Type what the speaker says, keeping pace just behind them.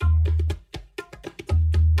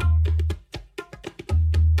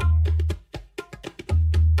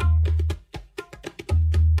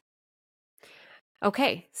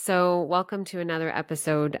Okay, so welcome to another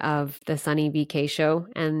episode of the Sunny BK Show.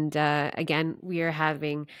 And again, we are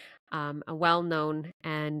having a well-known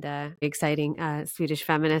and exciting Swedish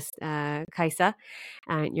feminist, Kajsa.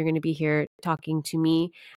 You're going to be here talking to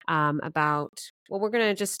me about, well, we're going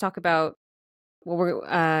to just talk about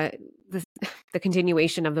the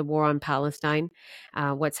continuation of the war on Palestine,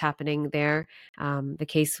 what's happening there, the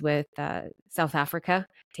case with South Africa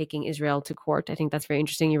taking Israel to court. I think that's very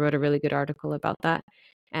interesting. You wrote a really good article about that.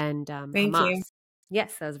 And Thank Hamas. you.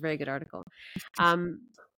 Yes, that was a very good article.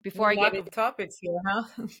 Before A I get lot into, of topics here,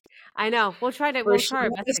 huh? I know we'll try For our sure.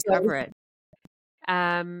 best to cover it.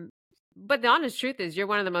 But the honest truth is, you're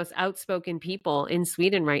one of the most outspoken people in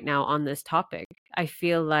Sweden right now on this topic. I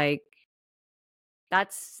feel like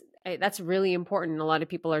that's really important. A lot of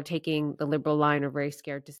people are taking the liberal line, are very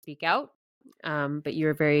scared to speak out. But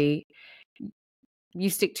you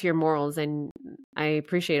stick to your morals, and I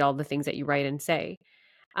appreciate all the things that you write and say.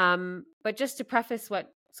 But just to preface what's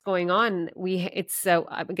going on, it's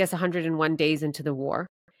I guess 101 days into the war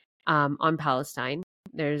on Palestine.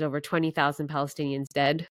 There's over 20,000 Palestinians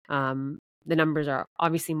dead. The numbers are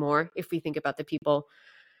obviously more if we think about the people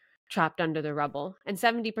trapped under the rubble. And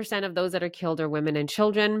 70% of those that are killed are women and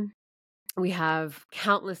children. We have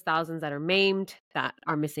countless thousands that are maimed, that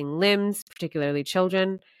are missing limbs, particularly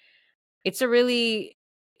children. It's a really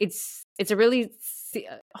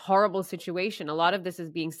horrible situation. A lot of this is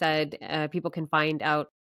being said. People can find out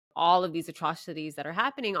all of these atrocities that are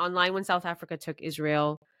happening online. When South Africa took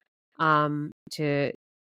Israel to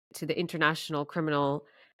the International Criminal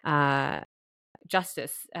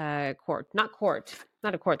Justice Court, not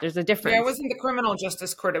a court. There's a difference. Yeah, it wasn't the criminal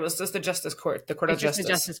justice court. It was just the justice court, the court It's of just justice.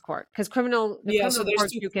 the justice court, because So criminal there's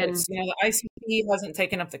courts, two you can. courts. The ICJ hasn't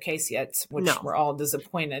taken up the case yet, which No. we're all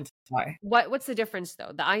disappointed by. What's the difference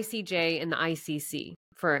though? The ICJ and the ICC,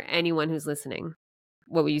 for anyone who's listening,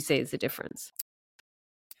 what would you say is the difference?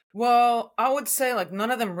 Well, I would say none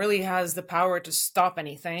of them really has the power to stop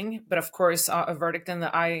anything. But of course, a verdict in the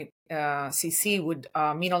ICC would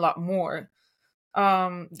mean a lot more.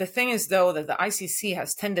 The thing is, though, that the ICC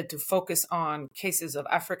has tended to focus on cases of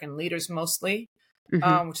African leaders mostly,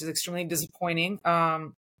 which is extremely disappointing.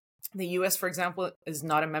 The US, for example, is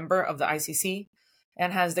not a member of the ICC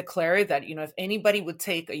and has declared that, if anybody would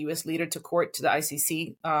take a US leader to court to the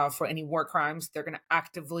ICC for any war crimes, they're going to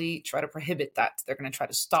actively try to prohibit that. They're going to try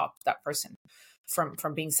to stop that person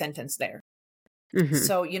from being sentenced there.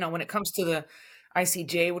 So, when it comes to the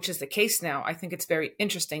ICJ, which is the case now, I think it's very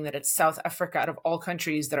interesting that it's South Africa out of all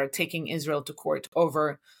countries that are taking Israel to court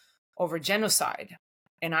over genocide.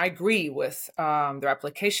 And I agree with their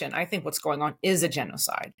application. I think what's going on is a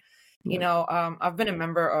genocide. I've been a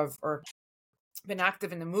member of, or been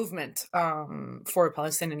active in the movement for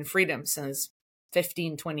Palestinian freedom since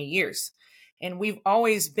 15, 20 years. And we've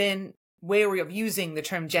always been wary of using the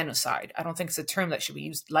term genocide. I don't think it's a term that should be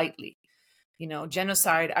used lightly.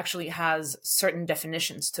 Genocide actually has certain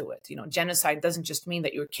definitions to it. Genocide doesn't just mean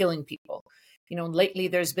that you're killing people. Lately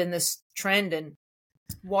there's been this trend in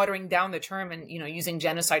watering down the term and, using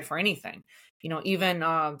genocide for anything. Even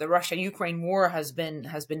the Russia-Ukraine war has been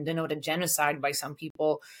denoted genocide by some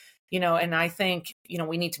people, and I think,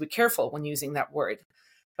 we need to be careful when using that word.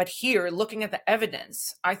 But here, looking at the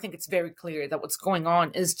evidence, I think it's very clear that what's going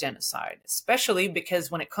on is genocide, especially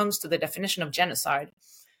because when it comes to the definition of genocide,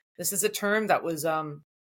 this is a term that was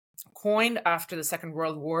coined after the Second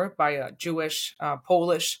World War by a Jewish,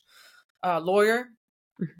 Polish lawyer.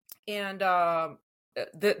 And the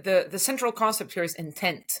central concept here is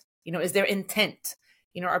intent. Is there intent?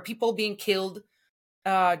 Are people being killed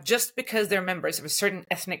just because they're members of a certain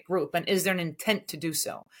ethnic group? And is there an intent to do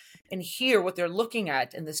so? And here, what they're looking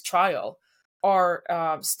at in this trial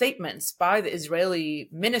are statements by the Israeli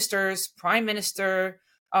ministers, prime minister,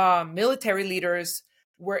 military leaders,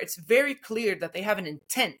 where it's very clear that they have an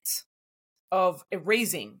intent of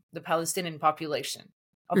erasing the Palestinian population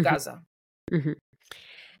of Gaza.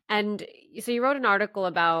 And so you wrote an article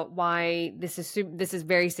about why this is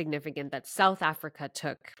very significant that South Africa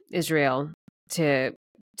took Israel to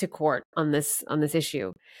court on this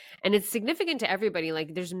issue, and it's significant to everybody.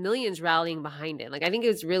 Like, there's millions rallying behind it. Like, I think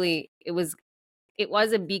it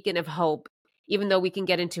was a beacon of hope, even though we can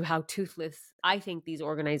get into how toothless I think these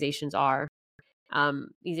organizations are,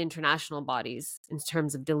 these international bodies, in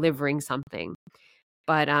terms of delivering something.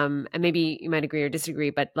 But and maybe you might agree or disagree,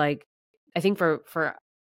 but like, I think for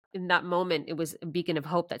in that moment, it was a beacon of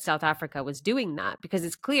hope that South Africa was doing that, because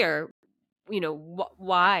it's clear,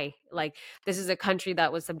 why. Like, this is a country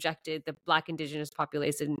that was subjected, the Black indigenous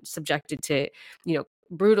population subjected to,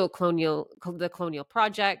 brutal the colonial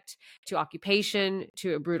project, to occupation,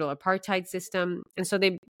 to a brutal apartheid system. And so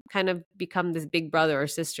they kind of become this big brother or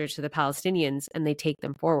sister to the Palestinians, and they take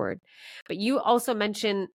them forward. But you also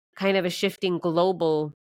mentioned kind of a shifting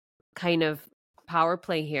global kind of power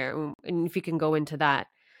play here. And if you can go into that,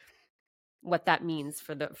 what that means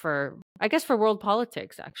for I guess for world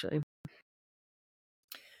politics, actually.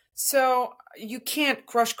 So you can't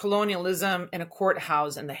crush colonialism in a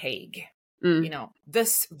courthouse in The Hague.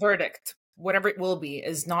 This verdict, whatever it will be,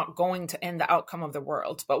 is not going to end the outcome of the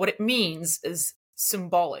world. But what it means is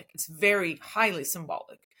symbolic. It's very highly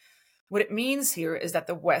symbolic. What it means here is that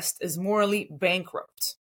the West is morally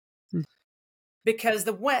bankrupt. Because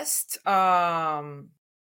the West,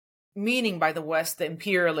 meaning by the West, the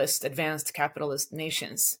imperialist, advanced capitalist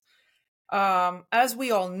nations, as we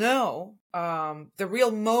all know, the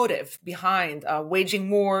real motive behind waging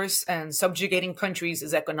wars and subjugating countries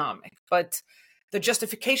is economic. But the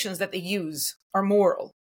justifications that they use are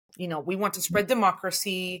moral. We want to spread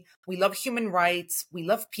democracy. We love human rights. We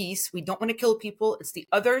love peace. We don't want to kill people. It's the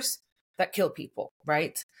others that kill people,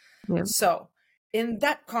 right? Yeah. So in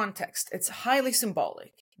that context, it's highly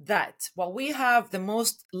symbolic that while we have the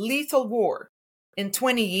most lethal war in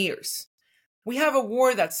 20 years, we have a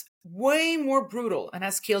war that's way more brutal and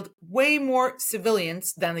has killed way more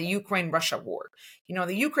civilians than the Ukraine-Russia war.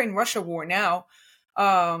 The Ukraine-Russia war now,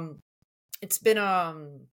 it's been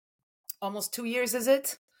almost 2 years, is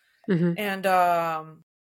it? Mm-hmm. And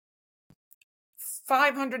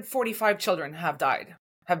 545 children have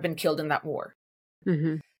been killed in that war.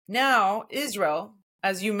 Mm-hmm. Now, Israel,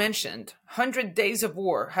 as you mentioned, 100 days of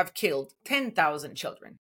war have killed 10,000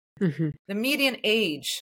 children. Mm-hmm. The median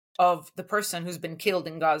age of the person who's been killed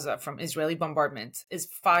in Gaza from Israeli bombardment is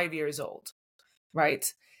 5 years old,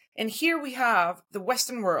 right? And here we have the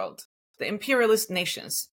Western world, the imperialist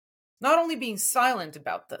nations, not only being silent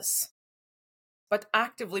about this, but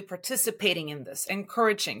actively participating in this,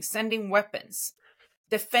 encouraging, sending weapons,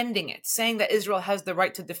 defending it, saying that Israel has the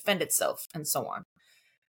right to defend itself, and so on.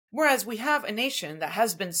 Whereas we have a nation that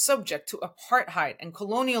has been subject to apartheid and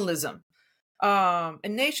colonialism, a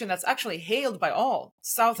nation that's actually hailed by all,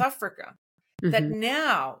 South Africa, that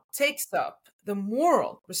now takes up the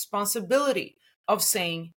moral responsibility of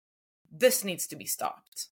saying this needs to be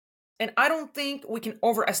stopped. And I don't think we can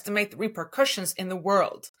overestimate the repercussions in the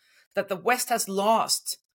world that the West has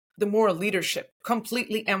lost the moral leadership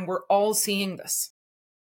completely, and we're all seeing this.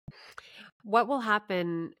 What will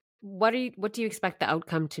happen? What do you expect the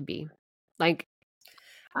outcome to be? Like,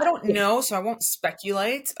 I don't know, so I won't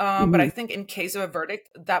speculate. But I think in case of a verdict,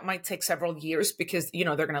 that might take several years because,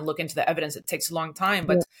 they're going to look into the evidence. It takes a long time,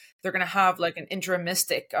 but they're going to have like an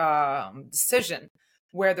interimistic decision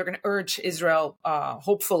where they're going to urge Israel,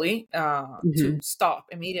 hopefully, to stop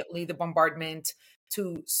immediately the bombardment,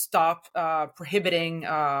 to stop prohibiting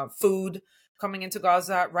food coming into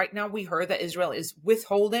Gaza. Right now, we heard that Israel is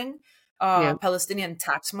withholding Palestinian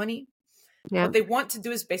tax money. Yeah. What they want to do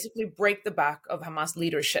is basically break the back of Hamas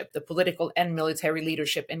leadership, the political and military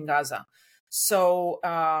leadership in Gaza. So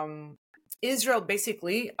Israel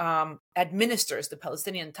basically administers the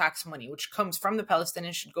Palestinian tax money, which comes from the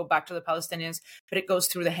Palestinians, should go back to the Palestinians, but it goes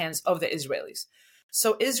through the hands of the Israelis.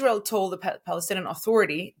 So Israel told the Palestinian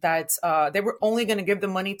Authority that they were only going to give the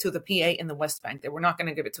money to the PA in the West Bank. They were not going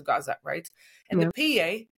to give it to Gaza, right? And the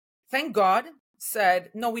PA, thank God, said,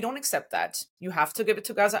 no, we don't accept that. You have to give it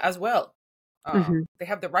to Gaza as well. They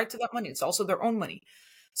have the right to that money. It's also their own money.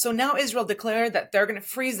 So now Israel declared that they're going to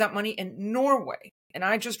freeze that money in Norway. And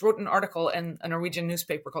I just wrote an article in a Norwegian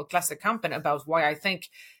newspaper called Klassekampen about why I think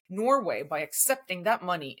Norway, by accepting that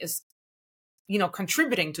money, is,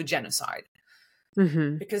 contributing to genocide.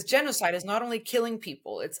 Because genocide is not only killing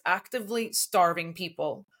people, it's actively starving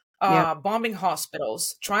people, bombing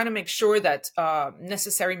hospitals, trying to make sure that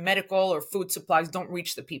necessary medical or food supplies don't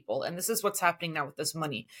reach the people. And this is what's happening now with this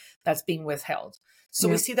money that's being withheld. So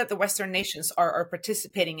we see that the Western nations are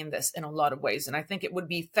participating in this in a lot of ways. And I think it would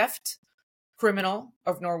be theft, criminal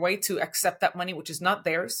of Norway to accept that money, which is not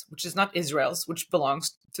theirs, which is not Israel's, which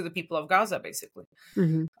belongs to the people of Gaza, basically.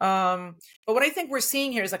 But what I think we're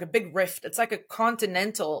seeing here is like a big rift. It's like a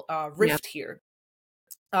continental rift here.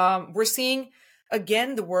 We're seeing,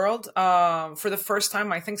 again, the world, for the first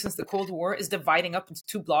time, I think, since the Cold War, is dividing up into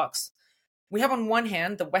two blocks. We have on one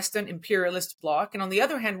hand the Western imperialist bloc, and on the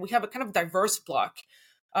other hand, we have a kind of diverse bloc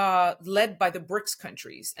led by the BRICS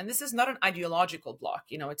countries. And this is not an ideological bloc.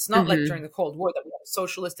 It's not like during the Cold War that we have a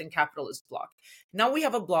socialist and capitalist bloc. Now we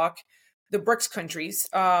have a bloc, the BRICS countries,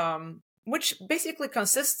 which basically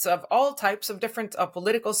consists of all types of different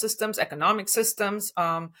political systems, economic systems,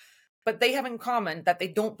 but they have in common that they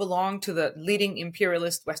don't belong to the leading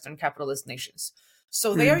imperialist Western capitalist nations.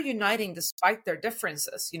 So they are uniting despite their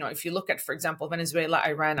differences. If you look at, for example, Venezuela,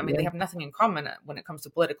 Iran, I mean, they have nothing in common when it comes to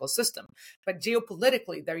political system, but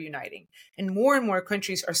geopolitically, they're uniting. And more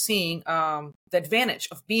countries are seeing the advantage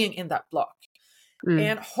of being in that bloc.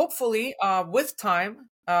 And hopefully, with time,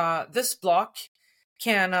 this bloc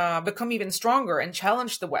can become even stronger and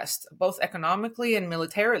challenge the West, both economically and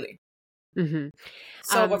militarily.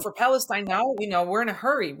 So, but for Palestine now, we're in a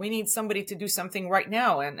hurry. We need somebody to do something right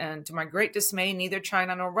now. And to my great dismay, neither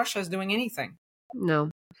China nor Russia is doing anything. No.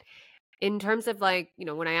 In terms of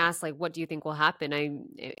when I ask what do you think will happen,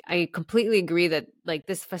 I completely agree that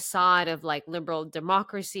this facade of liberal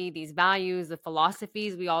democracy, these values, the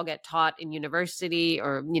philosophies we all get taught in university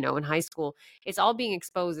or in high school, it's all being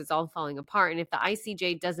exposed, it's all falling apart. And if the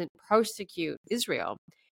ICJ doesn't prosecute Israel,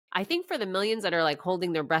 I think for the millions that are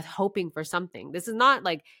holding their breath hoping for something, this is not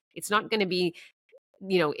it's not going to be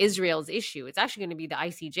Israel's issue. It's actually going to be the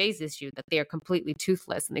ICJ's issue, that they are completely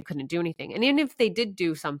toothless and they couldn't do anything. And even if they did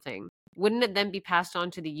do something, wouldn't it then be passed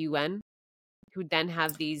on to the UN, who then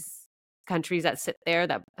have these countries that sit there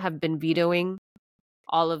that have been vetoing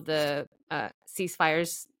all of the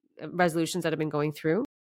ceasefires resolutions that have been going through?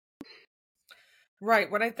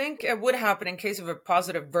 Right. What I think would happen in case of a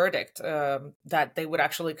positive verdict, that they would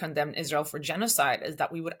actually condemn Israel for genocide, is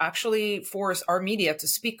that we would actually force our media to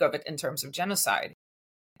speak of it in terms of genocide.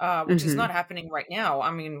 Which is not happening right now. I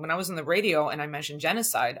mean, when I was on the radio and I mentioned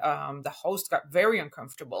genocide, the host got very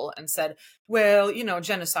uncomfortable and said, well,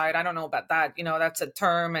 genocide, I don't know about that. That's a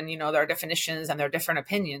term and, there are definitions and there are different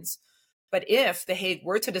opinions. But if The Hague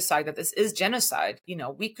were to decide that this is genocide,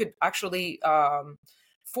 we could actually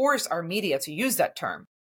force our media to use that term.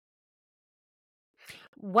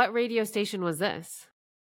 What radio station was this?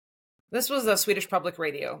 This was the Swedish public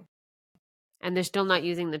radio. And they're still not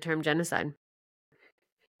using the term genocide?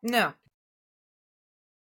 No.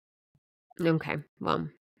 Okay. Well,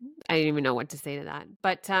 I didn't even know what to say to that.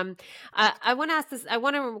 But I want to ask this. I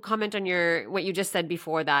want to comment on what you just said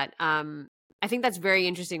before that. I think that's very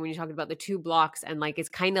interesting when you're talking about the two blocks and it's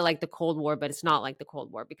kind of like the Cold War, but it's not like the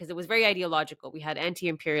Cold War because it was very ideological. We had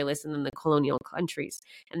anti-imperialists and then the colonial countries.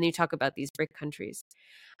 And then you talk about these BRIC countries.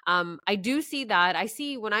 I do see that. I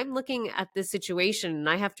see when I'm looking at this situation and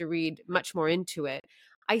I have to read much more into it,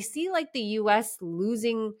 I see the US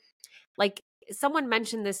losing, someone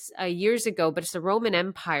mentioned this years ago, but it's the Roman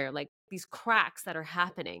Empire, these cracks that are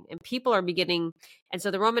happening and people are beginning. And so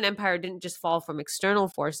the Roman Empire didn't just fall from external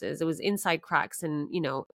forces. It was inside cracks and,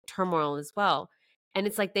 turmoil as well. And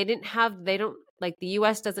it's the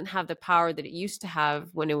US doesn't have the power that it used to have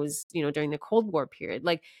when it was, during the Cold War period.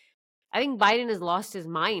 I think Biden has lost his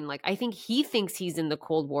mind. I think he thinks he's in the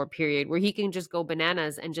Cold War period where he can just go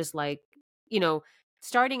bananas and just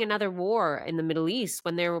starting another war in the Middle East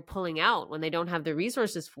when they were pulling out, when they don't have the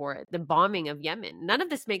resources for it, the bombing of Yemen. None of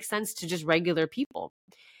this makes sense to just regular people.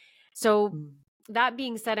 So that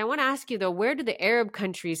being said, I want to ask you though, where do the Arab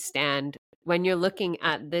countries stand when you're looking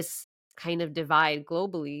at this kind of divide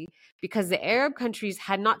globally? Because the Arab countries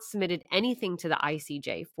had not submitted anything to the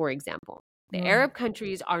ICJ, for example. The Arab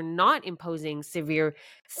countries are not imposing severe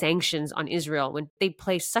sanctions on Israel when they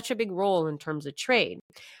play such a big role in terms of trade.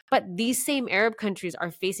 But these same Arab countries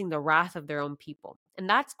are facing the wrath of their own people. And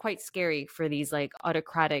that's quite scary for these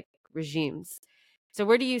autocratic regimes. So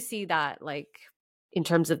where do you see that in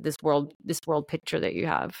terms of this world picture that you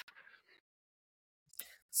have?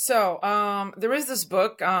 So there is this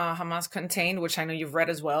book, Hamas Contained, which I know you've read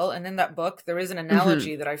as well. And in that book, there is an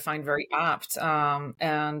analogy that I find very apt.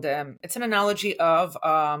 And it's an analogy of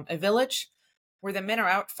a village where the men are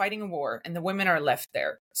out fighting a war and the women are left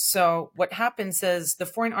there. So what happens is the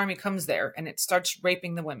foreign army comes there and it starts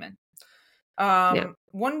raping the women.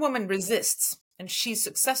 One woman resists and she's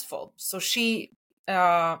successful. So she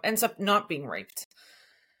ends up not being raped.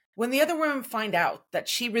 When the other women find out that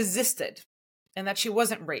she resisted and that she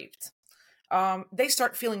wasn't raped, they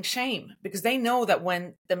start feeling shame because they know that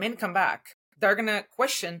when the men come back, they're going to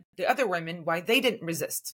question the other women why they didn't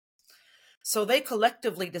resist. So they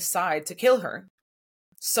collectively decide to kill her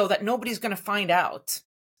so that nobody's going to find out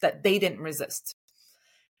that they didn't resist.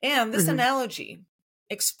 And this analogy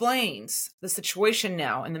explains the situation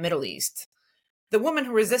now in the Middle East. The woman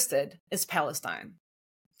who resisted is Palestine.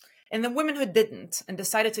 And the women who didn't and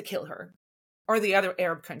decided to kill her are the other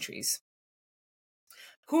Arab countries,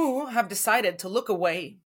 who have decided to look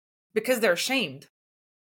away because they're ashamed.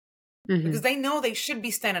 Because they know they should be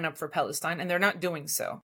standing up for Palestine and they're not doing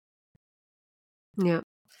so. Yeah.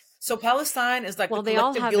 So Palestine is well, they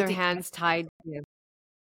all have their hands tied. Yeah.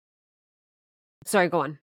 Sorry, go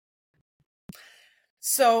on.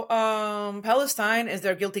 So Palestine is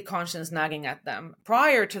their guilty conscience nagging at them.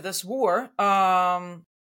 Prior to this war,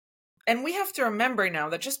 and we have to remember now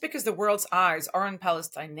that just because the world's eyes are on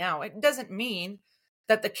Palestine now, it doesn't mean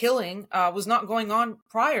that the killing was not going on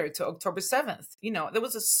prior to October 7th. There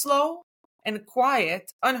was a slow and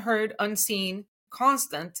quiet, unheard, unseen,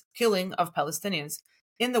 constant killing of Palestinians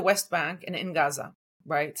in the West Bank and in Gaza,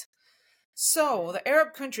 right? So the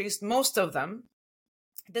Arab countries, most of them,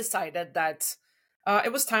 decided that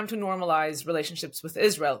it was time to normalize relationships with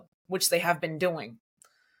Israel, which they have been doing.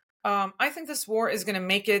 I think this war is going to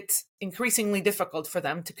make it increasingly difficult for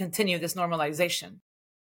them to continue this normalization.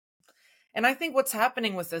 And I think what's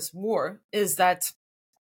happening with this war is that,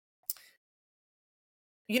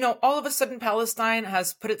 all of a sudden Palestine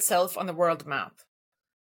has put itself on the world map.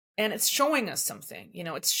 And it's showing us something.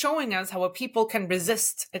 It's showing us how a people can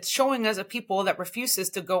resist. It's showing us a people that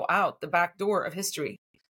refuses to go out the back door of history.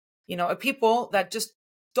 A people that just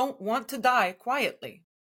don't want to die quietly.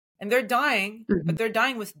 And they're dying, but they're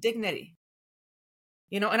dying with dignity.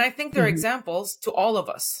 And I think they're examples to all of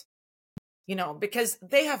us, because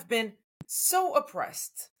they have been so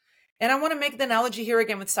oppressed. And I want to make the analogy here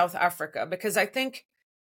again with South Africa, because I think,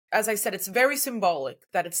 as I said, it's very symbolic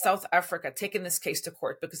that it's South Africa taking this case to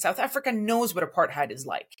court, because South Africa knows what apartheid is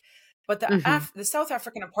like. But the South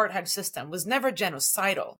African apartheid system was never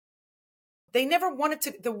genocidal. They never wanted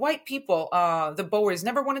to, the white people, the Boers,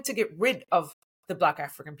 never wanted to get rid of the Black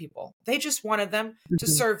African people. They just wanted them to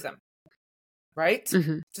serve them, right?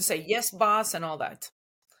 To say, yes, boss, and all that.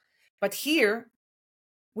 But here,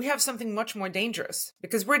 we have something much more dangerous,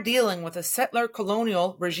 because we're dealing with a settler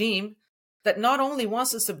colonial regime that not only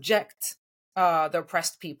wants to subject the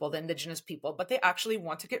oppressed people, the indigenous people, but they actually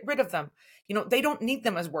want to get rid of them. They don't need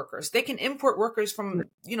them as workers. They can import workers from,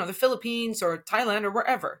 the Philippines or Thailand or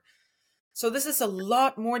wherever. So this is a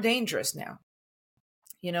lot more dangerous now,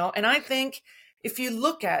 and I think if you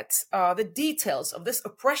look at the details of this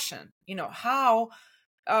oppression, how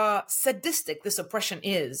sadistic this oppression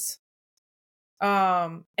is,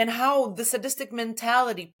 and how the sadistic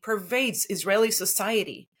mentality pervades Israeli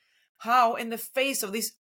society, how in the face of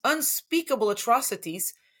these unspeakable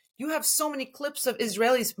atrocities, you have so many clips of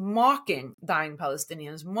Israelis mocking dying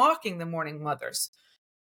Palestinians, mocking the mourning mothers,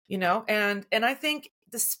 and I think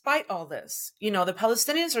despite all this, the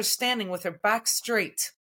Palestinians are standing with their back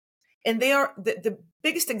straight. And they are, the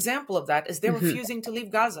biggest example of that is they're refusing to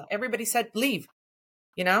leave Gaza. Everybody said, leave,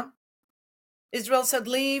 Israel said,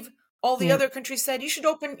 leave. All the other countries said, you should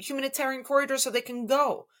open humanitarian corridors so they can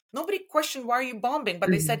go. Nobody questioned, why are you bombing? But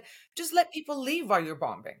they said, just let people leave while you're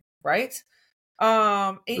bombing, right?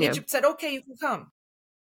 Egypt said, okay, you can come.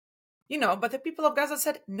 But the people of Gaza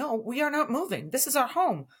said, no, we are not moving. This is our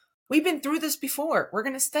home. We've been through this before. We're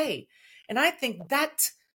going to stay. And I think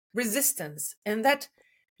that resistance and that,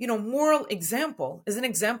 moral example is an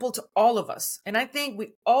example to all of us. And I think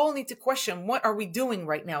we all need to question, what are we doing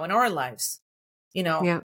right now in our lives?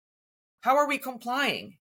 How are we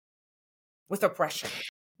complying with oppression?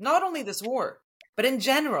 Not only this war, but in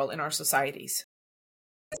general in our societies.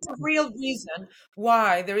 It's a real reason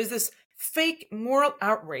why there is this fake moral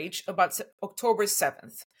outrage about October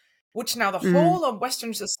 7th, which now the whole of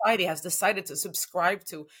Western society has decided to subscribe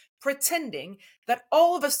to, pretending that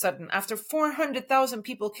all of a sudden, after 400,000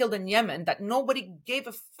 people killed in Yemen that nobody gave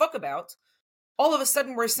a fuck about, all of a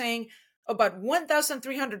sudden we're saying about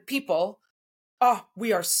 1,300 people, oh,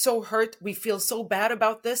 we are so hurt, we feel so bad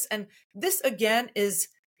about this. And this again is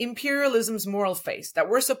imperialism's moral face, that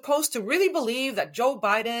we're supposed to really believe that Joe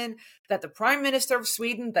Biden, that the Prime Minister of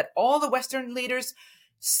Sweden, that all the Western leaders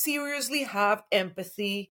seriously have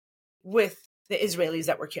empathy with the Israelis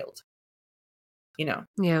that were killed. Yeah.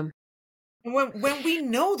 When we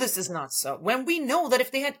know this is not so, when we know that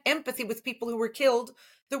if they had empathy with people who were killed,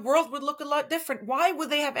 the world would look a lot different. Why would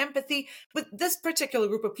they have empathy with this particular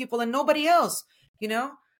group of people and nobody else?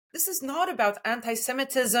 This is not about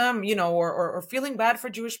anti-Semitism, or feeling bad for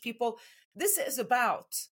Jewish people. This is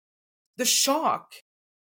about the shock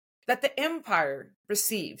that the empire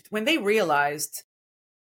received when they realized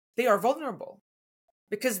they are vulnerable,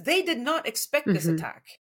 because they did not expect this attack.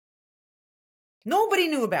 Nobody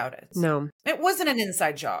knew about it. No. It wasn't an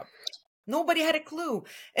inside job. Nobody had a clue.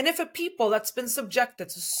 And if a people that's been subjected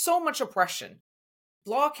to so much oppression,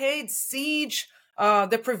 blockade, siege,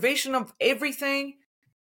 deprivation of everything,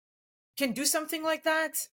 can do something like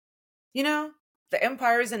that, the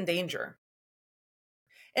empire is in danger.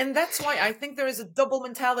 And that's why I think there is a double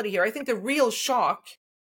mentality here. I think the real shock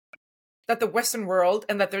that the Western world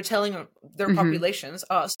and that they're telling their populations,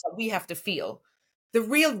 us, that we have to feel, the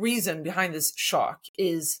real reason behind this shock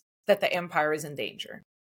is that the empire is in danger.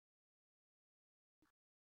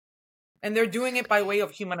 And they're doing it by way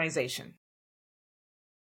of humanization.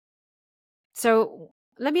 So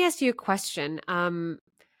let me ask you a question.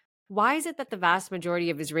 Why is it that the vast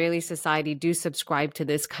majority of Israeli society do subscribe to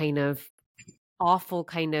this kind of awful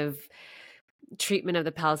kind of treatment of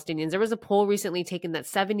the Palestinians? There was a poll recently taken that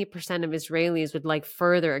 70% of Israelis would like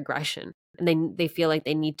further aggression, and they feel like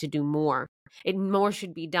they need to do more. More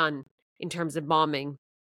should be done in terms of bombing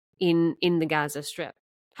in the Gaza Strip.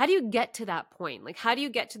 How do you get to that point? Like, how do you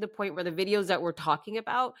get to the point where the videos that we're talking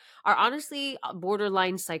about are honestly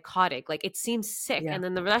borderline psychotic? Like, it seems sick. Yeah. And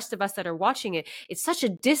then the rest of us that are watching it, it's such a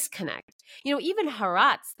disconnect. You know, even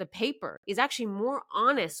Haaretz, the paper, is actually more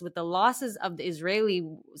honest with the losses of the Israeli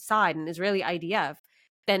side and Israeli IDF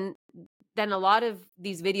than a lot of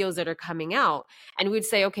these videos that are coming out. And we'd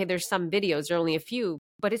say, okay, there's some videos, there are only a few,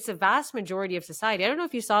 but it's a vast majority of society. I don't know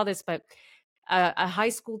if you saw this, but a high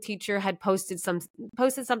school teacher had posted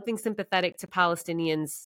something sympathetic to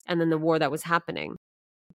Palestinians and then the war that was happening,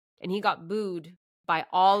 and he got booed by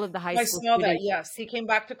all of the high I school saw that. students. Yes, he came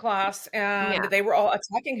back to class, and Yeah, they were all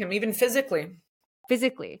attacking him, even physically.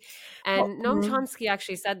 physically. Well, And Noam Chomsky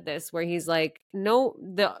actually said this, where he's like, no,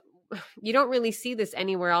 you don't really see this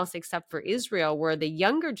anywhere else except for Israel, where the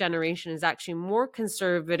younger generation is actually more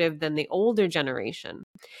conservative than the older generation.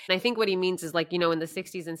 And I think what he means is, like, you know, in the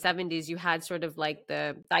 60s and 70s, you had sort of like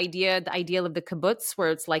the ideal of the kibbutz,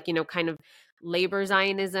 where it's like, you know, kind of labor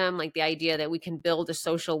Zionism, like the idea that we can build a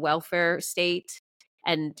social welfare state.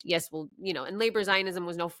 And yes, well, you know, and labor Zionism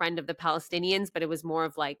was no friend of the Palestinians, but it was more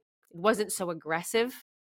of like, it wasn't so aggressive.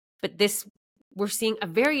 But this, we're seeing a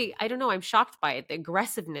very, I don't know, I'm shocked by it, the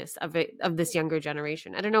aggressiveness of this younger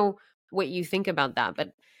generation. I don't know what you think about that,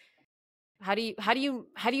 but how do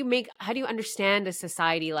you understand a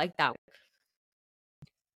society like that?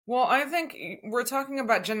 Well, I think we're talking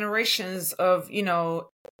about generations of,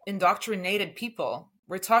 indoctrinated people.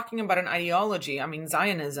 We're talking about an ideology, I mean,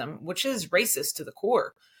 Zionism, which is racist to the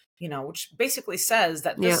core, which basically says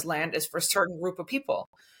that Yeah. this land is for a certain group of people,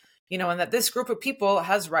 and that this group of people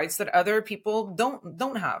has rights that other people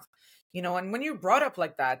don't have. And when you're brought up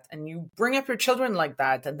like that and you bring up your children like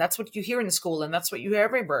that, and that's what you hear in school and that's what you hear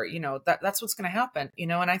everywhere, that's what's going to happen,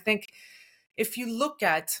 and I think if you look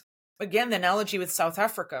at, again, the analogy with South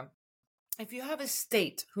Africa, if you have a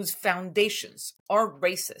state whose foundations are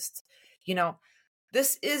racist,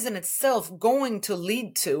 this is in itself going to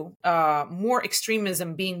lead to more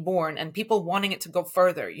extremism being born and people wanting it to go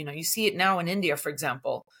further. You see it now in India, for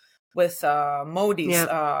example, with Modi's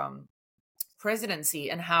presidency,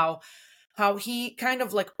 and how he kind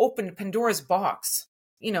of like opened Pandora's box,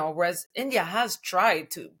 whereas India has tried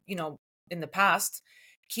to, in the past,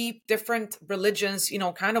 keep different religions,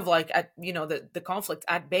 kind of like at, the conflict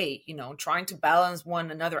at bay, trying to balance one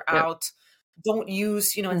another out, don't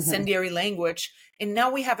use, incendiary language. And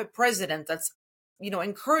now we have a president that's,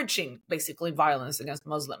 encouraging basically violence against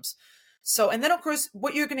Muslims. So, and then of course,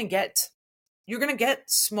 what you're going to get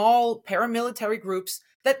small paramilitary groups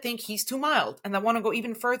that think he's too mild and that want to go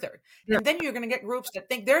even further. Yeah. And then you're going to get groups that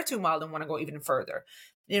think they're too mild and want to go even further.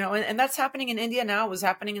 And that's happening in India now. It was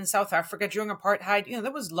happening in South Africa during apartheid.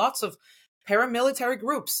 There was lots of paramilitary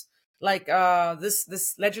groups, like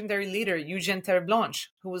this legendary leader, Eugène Terreblanche,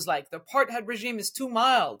 who was like, the apartheid regime is too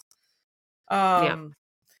mild. And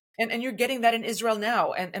you're getting that in Israel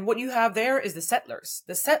now. And what you have there is the settlers.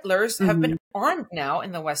 The settlers have been armed now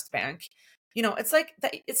in the West Bank. It's like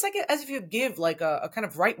as if you give like a kind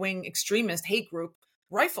of right-wing extremist hate group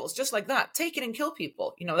rifles, just like that, take it and kill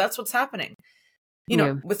people. That's what's happening,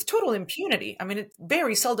 with total impunity. I mean, it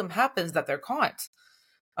very seldom happens that they're caught.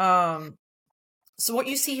 So what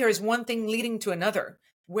you see here is one thing leading to another,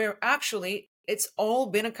 where actually it's all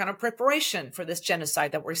been a kind of preparation for this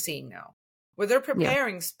genocide that we're seeing now, where they're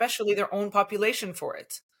preparing, especially their own population, for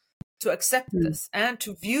it, to accept this and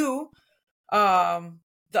to view the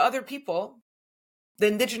other people, the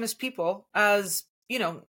indigenous people, as,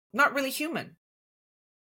 not really human.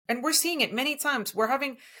 And we're seeing it many times. We're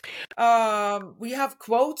having, we have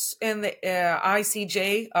quotes in the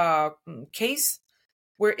ICJ case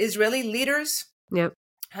where Israeli leaders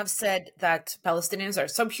have said that Palestinians are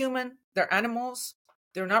subhuman, they're animals,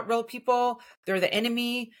 they're not real people, they're the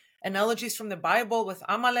enemy. Analogies from the Bible with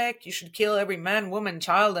Amalek, you should kill every man, woman,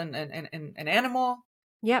 child, and animal.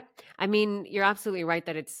 Yep. I mean, you're absolutely right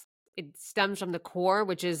that it stems from the core,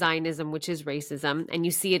 which is Zionism, which is racism. And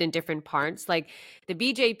you see it in different parts, like the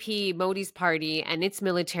BJP, Modi's party, and its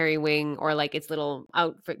military wing, or like its little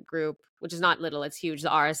outfit group, which is not little, it's huge, the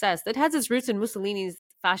RSS, that has its roots in Mussolini's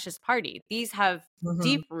fascist party. These have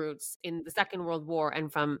deep roots in the Second World War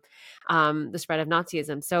and from the spread of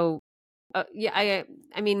Nazism. So, I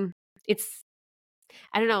mean, it's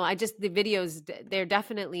I don't know. The videos, they're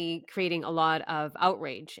definitely creating a lot of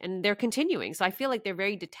outrage and they're continuing. So I feel like they're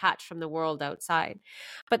very detached from the world outside.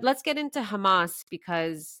 But let's get into Hamas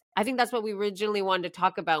because I think that's what we originally wanted to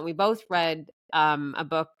talk about. We both read a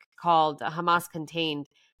book called Hamas Contained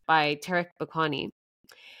by Tarek Bakwani.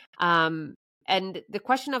 And the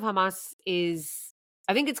question of Hamas is,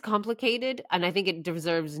 I think it's complicated and I think it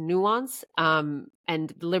deserves nuance. And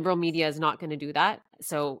the liberal media is not going to do that.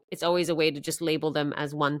 So it's always a way to just label them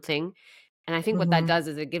as one thing. And I think what that does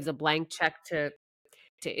is it gives a blank check to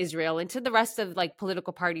Israel and to the rest of like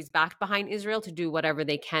political parties backed behind Israel to do whatever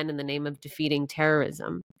they can in the name of defeating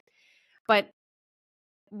terrorism. But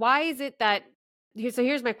why is it that so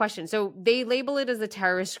here's my question. So they label it as a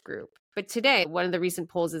terrorist group. But today, one of the recent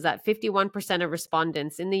polls is that 51% of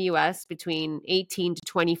respondents in the US between 18 to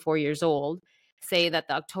 24 years old say that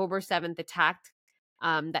the October 7th attack,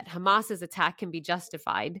 that Hamas's attack can be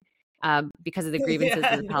justified because of the grievances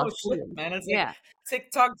of the Palestinians. Man. It's like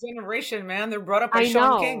TikTok generation, man. They're brought up by I Sean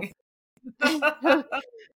know. King.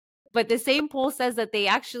 But the same poll says that they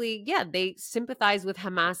actually, they sympathize with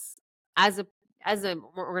Hamas as an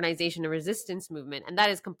organization, a resistance movement, and that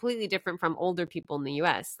is completely different from older people in the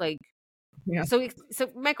U.S. So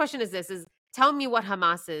my question is tell me what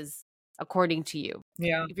Hamas is according to you.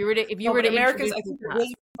 Yeah. If you were to Americans, I think they're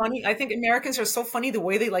really funny. I think Americans are so funny the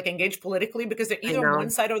way they like engage politically because they're either on one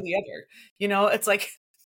side or the other. You know, it's like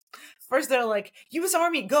first they're like, U.S.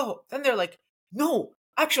 Army, go. Then they're like, no,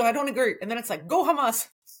 actually, I don't agree. And then it's like, go Hamas.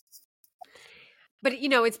 But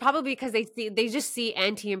it's probably because they just see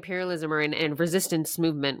anti-imperialism and resistance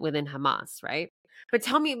movement within Hamas, right? But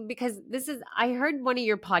tell me, because I heard one of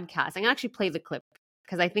your podcasts. I'm gonna actually play the clip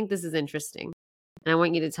because I think this is interesting, and I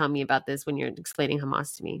want you to tell me about this when you're explaining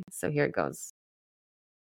Hamas to me. So here it goes.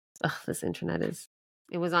 This internet is.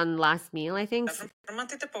 It was on Last Meal, I think. Om man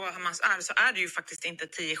tittar på vad Hamas är så är det ju faktiskt inte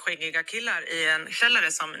 10 skäggiga killar i en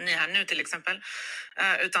källare som ni är nu till exempel.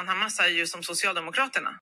 Utan Hamas är ju som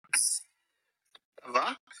Socialdemokraterna.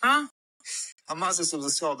 Va? Ja. Hamas är som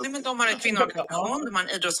Socialdemokraterna. Nej, men de har en kvinnoorganisation, de har en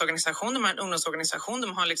idrottsorganisation, de har en ungdomsorganisation,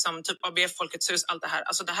 de har liksom typ ABF, Folkets hus, allt det här.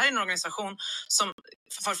 Alltså det här är en organisation som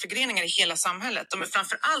har förgreningar i hela samhället. De är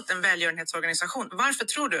framförallt en välgörenhetsorganisation. Varför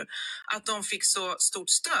tror du att de fick så stort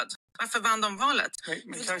stöd? Varför vann de valet?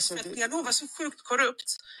 Men Kajsa, dialog var så sjukt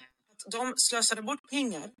korrupt att de slösade bort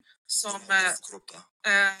pengar som...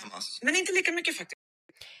 men inte lika mycket faktiskt.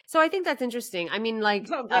 So I think that's interesting. I mean,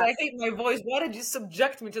 like... Oh, God, I hate my voice. Why did you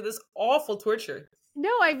subject me to this awful torture? No,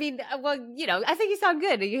 I mean, well, I think you sound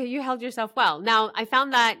good. You held yourself well. Now, I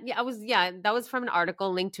found that, that was from an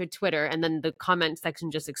article linked to Twitter, and then the comment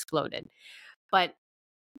section just exploded. But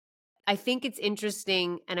I think it's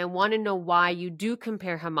interesting, and I want to know why you do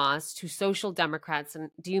compare Hamas to social democrats. And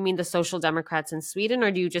do you mean the social democrats in Sweden, or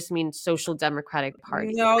do you just mean social democratic party?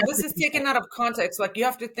 No, this is taken out of context. Like, you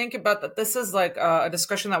have to think about that. This is like a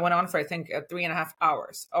discussion that went on for, I think, 3.5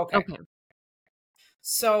 hours. Okay.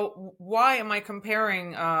 So why am I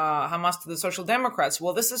comparing Hamas to the Social Democrats?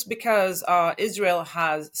 Well, this is because Israel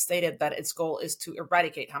has stated that its goal is to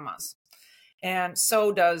eradicate Hamas. And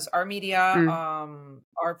so does our media,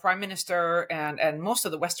 our prime minister, and most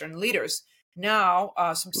of the Western leaders now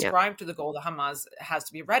subscribe to the goal that Hamas has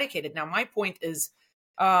to be eradicated. Now, my point is,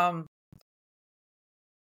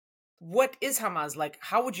 what is Hamas? Like,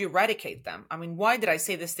 how would you eradicate them? I mean, why did I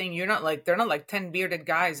say this thing? They're not like 10 bearded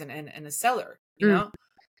guys in a cellar, you know?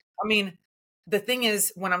 I mean, the thing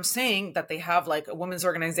is, when I'm saying that they have like a women's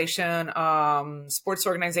organization, sports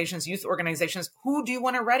organizations, youth organizations, who do you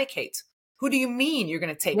want to eradicate? Who do you mean you're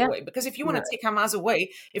going to take away? Because if you want to take Hamas away,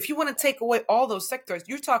 if you want to take away all those sectors,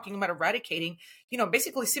 you're talking about eradicating,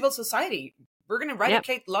 basically civil society. We're going to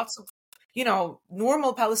eradicate lots of,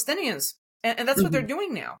 normal Palestinians. And that's what they're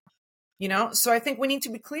doing now. So I think we need to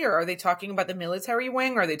be clear. Are they talking about the military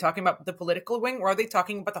wing? Are they talking about the political wing? Or are they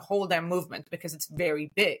talking about the whole damn movement? Because it's very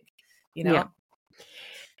big,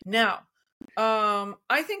 Now,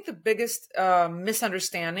 I think the biggest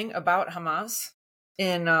misunderstanding about Hamas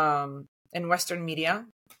in Western media,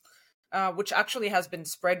 which actually has been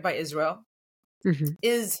spread by Israel,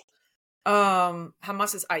 is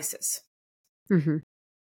Hamas is ISIS.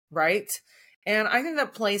 Right? And I think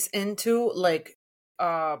that plays into like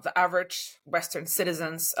the average Western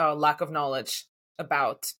citizen's lack of knowledge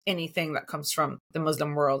about anything that comes from the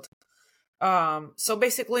Muslim world. So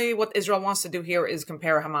basically what Israel wants to do here is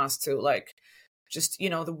compare Hamas to like just,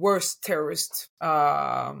 the worst terrorist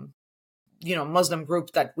Muslim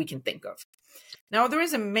group that we can think of. Now, there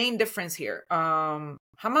is a main difference here.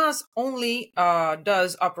 Hamas only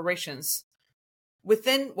does operations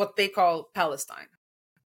within what they call Palestine,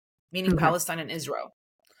 meaning Palestine and Israel.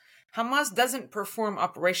 Hamas doesn't perform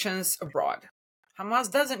operations abroad.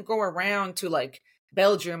 Hamas doesn't go around to like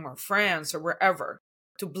Belgium or France or wherever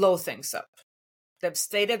to blow things up. They've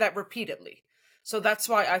stated that repeatedly. So that's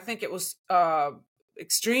why I think it was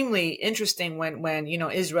extremely interesting when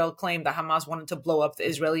Israel claimed that Hamas wanted to blow up the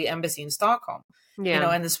Israeli embassy in Stockholm.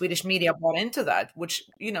 And the Swedish media bought into that, which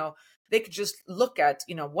they could just look at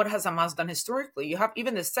what has Hamas done historically. You have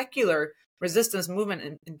even the secular resistance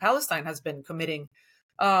movement in Palestine has been committing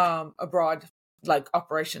abroad like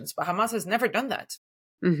operations, but Hamas has never done that.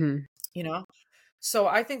 So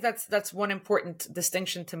I think that's one important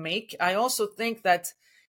distinction to make. I also think that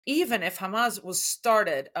even if Hamas was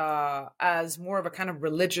started as more of a kind of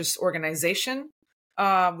religious organization,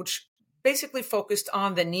 which basically focused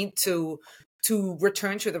on the need to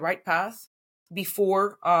return to the right path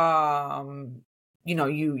before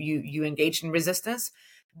you engaged in resistance,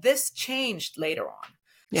 this changed later on.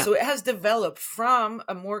 Yeah. So it has developed from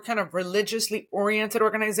a more kind of religiously oriented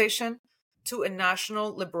organization to a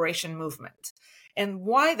national liberation movement. And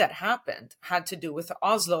why that happened had to do with the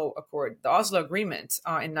Oslo Accord, the Oslo Agreement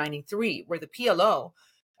in 93, where the PLO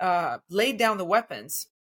laid down the weapons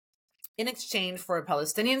in exchange for a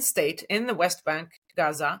Palestinian state in the West Bank,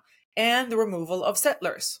 Gaza, and the removal of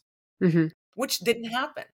settlers, which didn't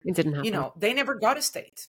happen. It didn't happen. They never got a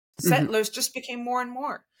state. Settlers just became more and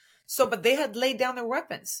more. So, but they had laid down their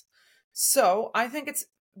weapons. So I think it's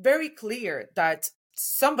very clear that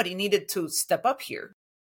somebody needed to step up here,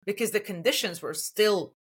 because the conditions were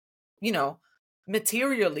still,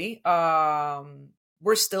 materially,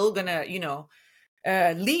 were still gonna,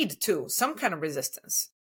 lead to some kind of resistance,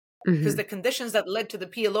 because the conditions that led to the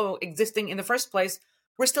PLO existing in the first place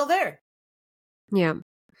were still there. Yeah.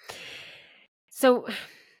 So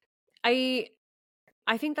I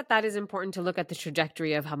think that is important to look at the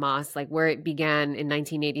trajectory of Hamas, like where it began in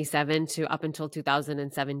 1987 to up until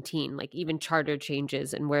 2017, like even charter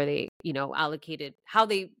changes and where they, allocated, how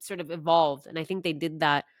they sort of evolved. And I think they did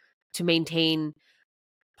that to maintain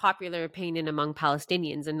popular opinion among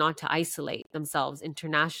Palestinians and not to isolate themselves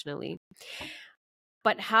internationally.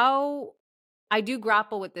 But how I do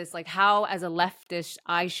grapple with this, like how as a leftist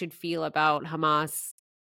I should feel about Hamas.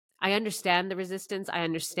 I understand the resistance. I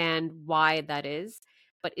understand why that is.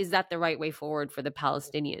 But is that the right way forward for the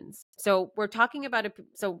Palestinians? So we're talking about it.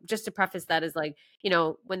 So just to preface that is like,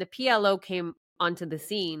 when the PLO came onto the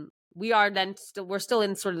scene, we're still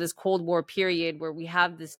in sort of this Cold War period where we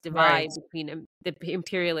have this divide between the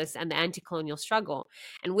imperialists and the anti-colonial struggle.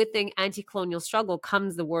 And with the anti-colonial struggle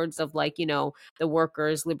comes the words of like, the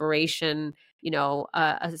workers' liberation,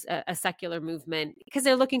 a secular movement, because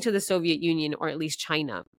they're looking to the Soviet Union or at least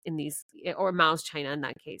China in these, or Mao's China in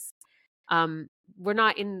that case. We're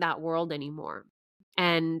not in that world anymore.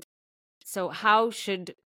 And so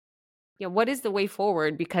what is the way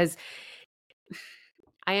forward? Because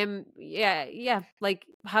I am, like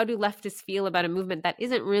how do leftists feel about a movement that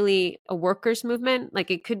isn't really a workers' movement?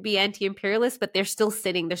 Like it could be anti-imperialist, but they're still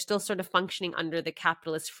sort of functioning under the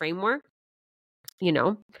capitalist framework,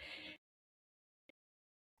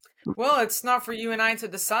 Well, it's not for you and I to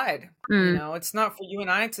decide. It's not for you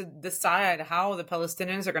and I to decide how the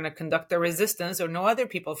Palestinians are going to conduct their resistance, or no other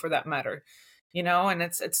people for that matter. And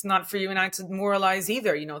it's not for you and I to moralize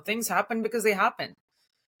either. Things happen because they happen.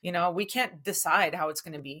 We can't decide how it's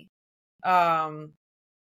going to be.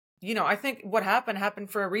 I think what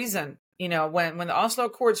happened for a reason. When the Oslo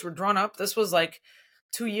Accords were drawn up, this was like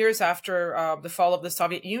 2 years after the fall of the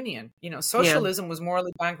Soviet Union. Socialism was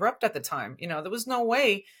morally bankrupt at the time. There was no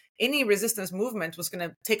way any resistance movement was going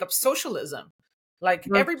to take up socialism. Like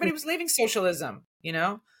everybody was leaving socialism,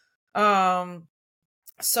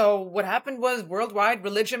 So what happened was worldwide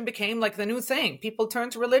religion became like the new thing. People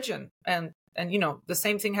turned to religion and the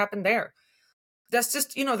same thing happened there. That's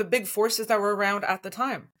just, the big forces that were around at the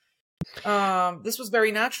time. This was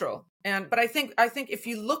very natural. But I think if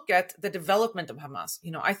you look at the development of Hamas,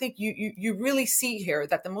 I think you really see here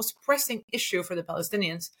that the most pressing issue for the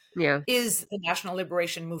Palestinians is the national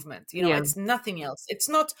liberation movement. It's nothing else. It's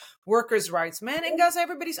not workers' rights. Man, in Gaza,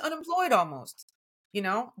 everybody's unemployed almost. They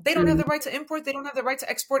don't have the right to import. They don't have the right to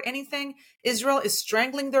export anything. Israel is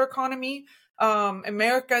strangling their economy.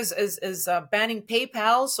 America is banning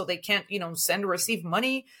PayPal, so they can't, send or receive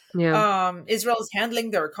money. Israel is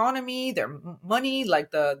handling their economy, their money,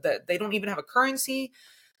 like they don't even have a currency.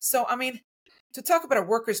 So, I mean, to talk about a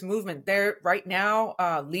workers' movement there right now,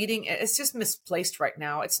 leading, it's just misplaced right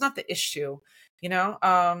now. It's not the issue,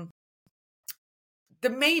 the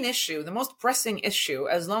main issue, the most pressing issue,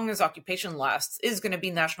 as long as occupation lasts, is going to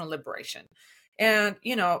be national liberation. And,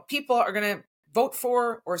 people are going to vote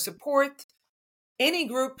for or support any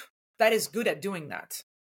group that is good at doing that.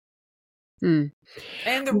 Mm.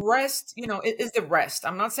 And the rest, is the rest.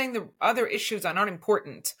 I'm not saying the other issues are not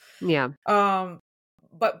important. Yeah.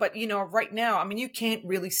 But right now, I mean, you can't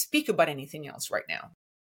really speak about anything else right now.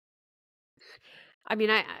 I mean,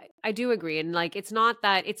 I do agree. And like, it's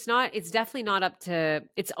definitely not up to,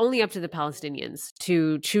 it's only up to the Palestinians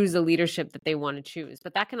to choose the leadership that they want to choose.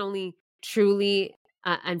 But that can only truly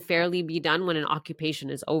and fairly be done when an occupation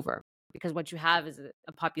is over. Because what you have is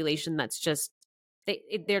a population that's just,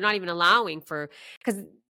 they're not even allowing for, because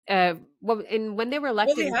when they were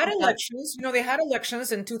elected. Well, they had elections. They had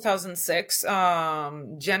elections in 2006,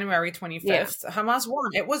 January 25th. Yeah. Hamas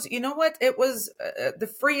won. It was, it was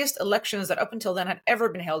the freest elections that up until then had ever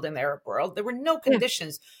been held in the Arab world. There were no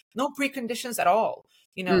conditions, no preconditions at all.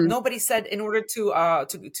 Nobody said in order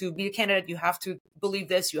to be a candidate, you have to believe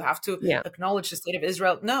this, you have to acknowledge the state of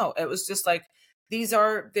Israel. No, it was just like, these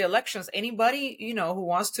are the elections. Anybody, who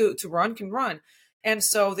wants to run can run. And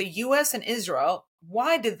so the US and Israel,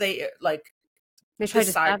 why did they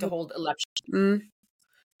decide to hold elections? Mm.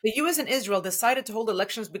 The US and Israel decided to hold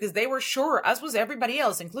elections because they were sure, as was everybody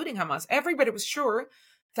else, including Hamas, everybody was sure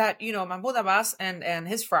that, Mahmoud Abbas and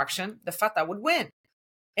his fraction, the Fatah, would win.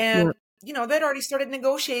 And, they'd already started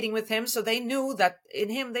negotiating with him. So they knew that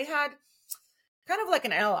in him, they had kind of like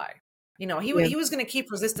an ally. He was going to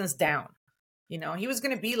keep resistance down. He was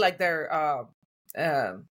going to be like their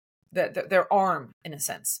arm, in a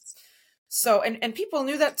sense. So, and people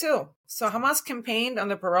knew that too. So Hamas campaigned on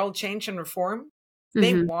the parole change and reform.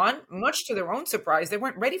 They won, much to their own surprise. They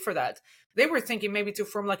weren't ready for that. They were thinking maybe to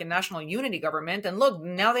form like a national unity government. And look,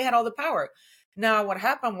 now they had all the power. Now, what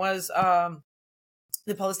happened was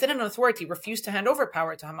the Palestinian Authority refused to hand over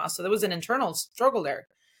power to Hamas. So there was an internal struggle there,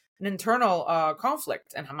 an internal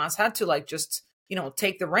conflict. And Hamas had to just,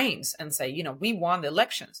 take the reins and say, we won the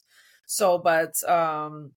elections. So, but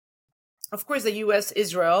of course, the U.S.,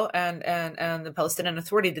 Israel, and the Palestinian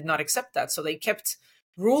Authority did not accept that. So they kept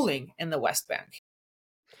ruling in the West Bank.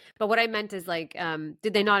 But what I meant is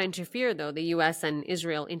did they not interfere, though? The U.S. and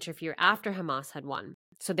Israel interfere after Hamas had won.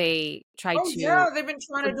 So they tried to... yeah, they've been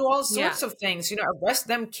trying to do all sorts of things. Arrest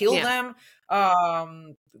them, kill them,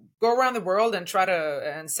 go around the world and try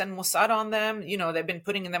to send Mossad on them. They've been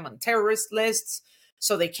putting them on terrorist lists.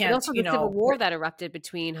 So they can't, also the civil war that erupted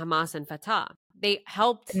between Hamas and Fatah. They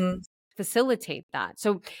helped... facilitate that.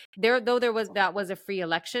 So that was a free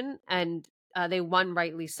election and they won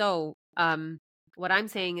rightly so. What I'm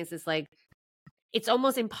saying is it's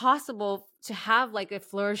almost impossible to have a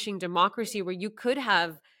flourishing democracy where you could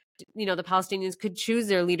have, the Palestinians could choose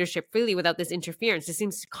their leadership freely without this interference. There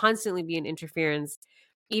seems to constantly be an interference,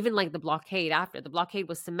 even the blockade after. The blockade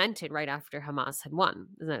was cemented right after Hamas had won.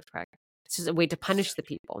 Isn't that correct? It's just a way to punish the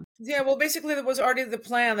people. Yeah, well, basically, there was already the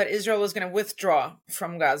plan that Israel was going to withdraw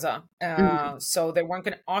from Gaza. So they weren't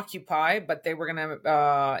going to occupy, but they were going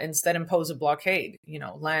to instead impose a blockade,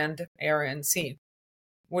 land, air, and sea,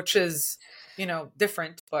 which is,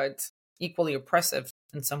 different, but equally oppressive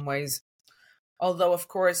in some ways. Although, of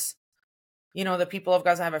course, the people of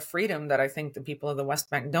Gaza have a freedom that I think the people of the West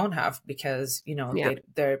Bank don't have because,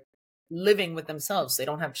 they're living with themselves. They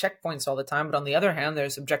don't have checkpoints all the time. But on the other hand, they're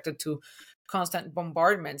subjected to constant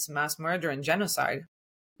bombardments, mass murder, and genocide.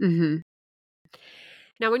 Mm-hmm.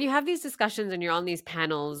 Now, when you have these discussions and you're on these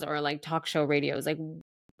panels or talk show radios, and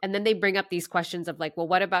then they bring up these questions of well,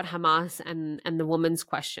 what about Hamas and the woman's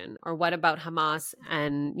question? Or what about Hamas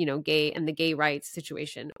and, gay and the gay rights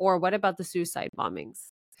situation? Or what about the suicide bombings?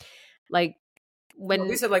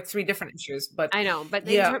 These are 3 different issues, but I know, but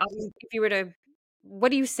if you were to, what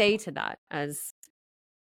do you say to that as?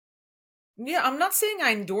 Yeah, I'm not saying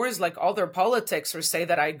I endorse all their politics or say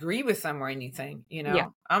that I agree with them or anything,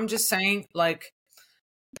 I'm just saying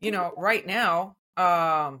right now,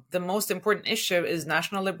 the most important issue is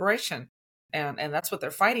national liberation and that's what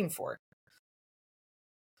they're fighting for.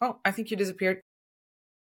 Oh, I think you disappeared.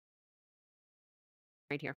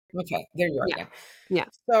 Right here. Okay, there you are again. Yeah.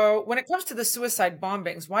 So when it comes to the suicide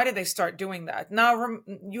bombings, why did they start doing that? Now,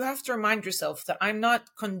 you have to remind yourself that I'm not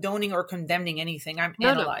condoning or condemning anything. I'm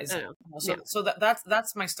analyzing. No. So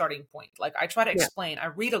that's my starting point. I try to explain. I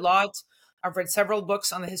read a lot. I've read several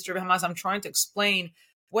books on the history of Hamas. I'm trying to explain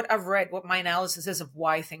what I've read, what my analysis is of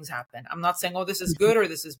why things happen. I'm not saying, oh, this is good or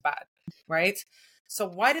this is bad, right? So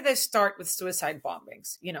why did they start with suicide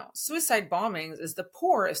bombings? Suicide bombings is the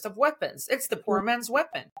poorest of weapons. It's the poor man's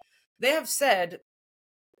weapon. They have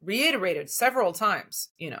reiterated several times,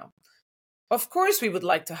 of course we would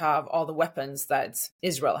like to have all the weapons that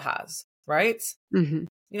Israel has, right?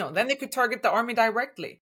 Mm-hmm. Then they could target the army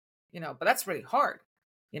directly, but that's really hard,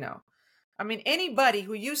 I mean, anybody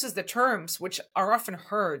who uses the terms which are often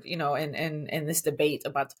heard, in this debate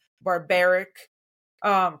about barbaric,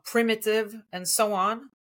 primitive, and so on,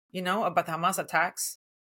 about the Hamas attacks,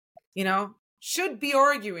 should be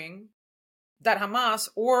arguing that Hamas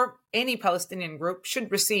or any Palestinian group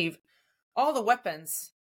should receive all the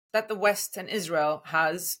weapons that the West and Israel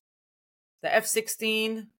has, the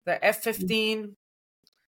F-16, the F-15,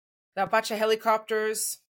 the Apache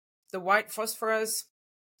helicopters, the white phosphorus,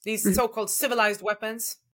 these so-called civilized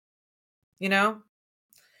weapons, and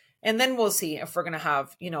then we'll see if we're going to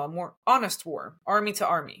have, a more honest war, army to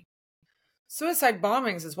army. Suicide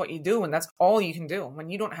bombings is what you do, and that's all you can do when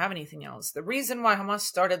you don't have anything else. The reason why Hamas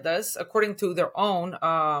started this, according to their own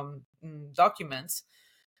documents,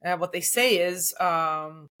 what they say is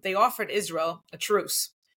they offered Israel a truce.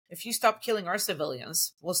 If you stop killing our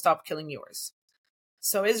civilians, we'll stop killing yours.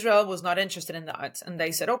 So Israel was not interested in that. And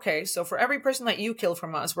they said, okay, so for every person that you kill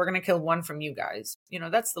from us, we're going to kill one from you guys.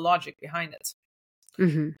 That's the logic behind it.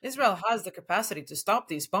 Mm-hmm. Israel has the capacity to stop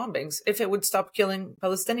these bombings if it would stop killing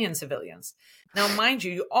Palestinian civilians. Now, mind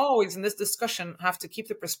you always in this discussion have to keep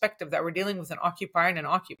the perspective that we're dealing with an occupier and an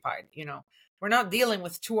occupied. We're not dealing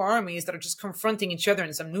with two armies that are just confronting each other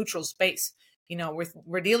in some neutral space.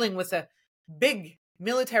 We're dealing with a big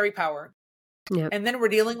military power. Yeah. And then we're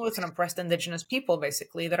dealing with an oppressed indigenous people,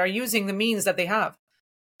 basically, that are using the means that they have.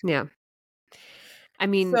 Yeah. I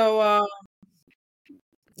mean... So,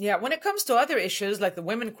 when it comes to other issues like the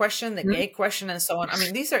women question, the gay question, and so on, I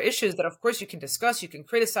mean, these are issues that, of course, you can discuss, you can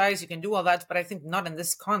criticize, you can do all that, but I think not in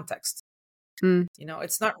this context.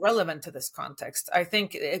 It's not relevant to this context. I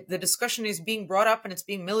think the discussion is being brought up and it's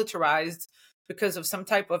being militarized because of some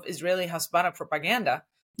type of Israeli Hasbara propaganda.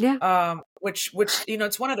 Yeah. Which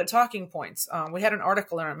it's one of the talking points. We had an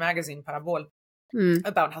article in our magazine, Parabol,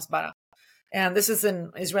 about Hasbara. And this is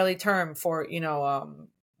an Israeli term for,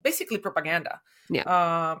 basically propaganda.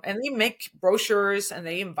 Yeah. And they make brochures and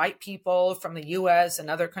they invite people from the US and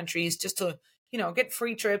other countries just to, get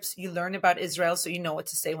free trips. You learn about Israel so you know what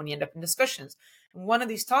to say when you end up in discussions. And one of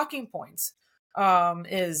these talking points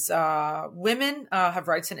is women have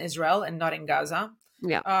rights in Israel and not in Gaza.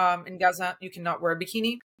 Yeah. In Gaza, you cannot wear a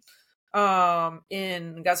bikini.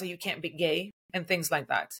 In Gaza, you can't be gay and things like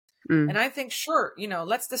that. And I think, sure,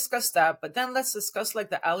 let's discuss that. But then let's discuss like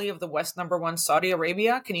the ally of the West, #1, Saudi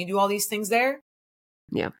Arabia. Can you do all these things there?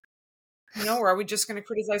 Yeah. Or are we just going to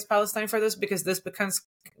criticize Palestine for this because this becomes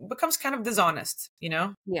kind of dishonest,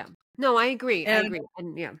 Yeah. No, I agree. And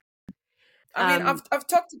yeah. I mean, I've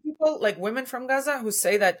talked to people like women from Gaza who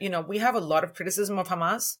say that, we have a lot of criticism of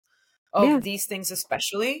Hamas, of these things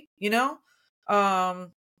especially,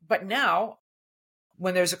 but now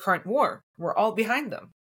when there's a current war, we're all behind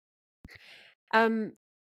them.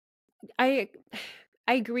 I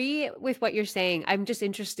agree with what you're saying. I'm just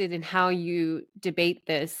interested in how you debate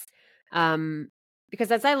this.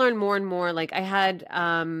 Because as I learn more and more, like I had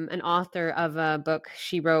an author of a book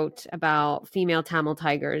she wrote about female Tamil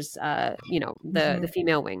tigers, the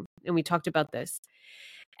female wing. And we talked about this.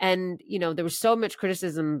 And, there was so much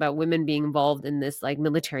criticism about women being involved in this like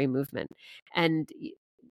military movement.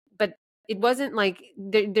 But it wasn't like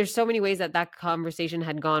there's so many ways that conversation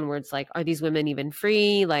had gone where it's like, are these women even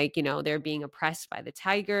free? Like, they're being oppressed by the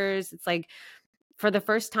tigers. It's like, for the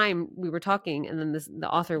first time we were talking, and then the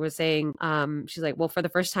author was saying, she's like, well, for the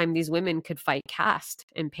first time, these women could fight caste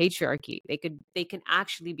and patriarchy. They can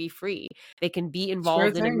actually be free. They can be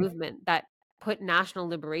involved in a movement that put national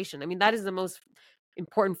liberation. I mean, that is the most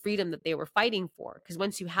important freedom that they were fighting for. Because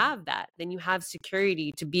once you have that, then you have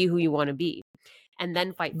security to be who you want to be, and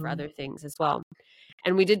then fight for other things as well.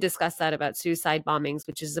 And we did discuss that about suicide bombings,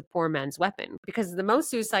 which is a poor man's weapon, because the most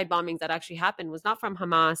suicide bombings that actually happened was not from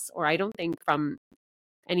Hamas, or I don't think from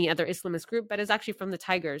any other Islamist group, but it's actually from the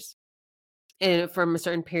Tigers from a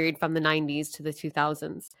certain period from the 90s to the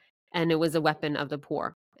 2000s. And it was a weapon of the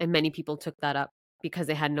poor. And many people took that up because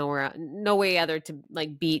they had no way other to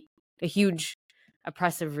like beat a huge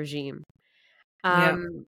oppressive regime.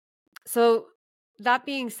 So that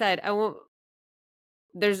being said, I also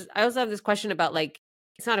have this question about like,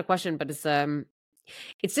 it's not a question, but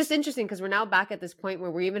it's just interesting because we're now back at this point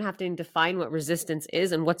where we even have to define what resistance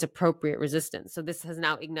is and what's appropriate resistance. So this has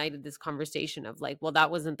now ignited this conversation of like, well,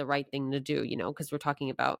 that wasn't the right thing to do, because we're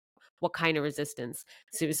talking about what kind of resistance,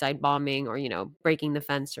 suicide bombing or, breaking the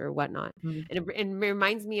fence or whatnot. And it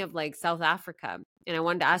reminds me of like South Africa. And I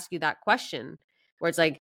wanted to ask you that question where it's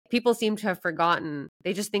like, people seem to have forgotten.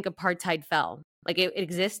 They just think apartheid fell. Like it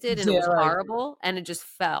existed and it was horrible and it just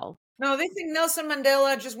fell. No, they think Nelson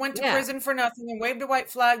Mandela just went to prison for nothing and waved a white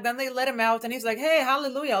flag. Then they let him out, and he's like, "Hey,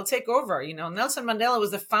 hallelujah, I'll take over." Nelson Mandela was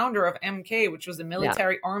the founder of MK, which was the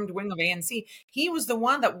military armed wing of ANC. He was the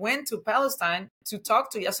one that went to Palestine to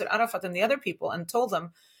talk to Yasser Arafat and the other people and told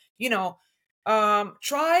them,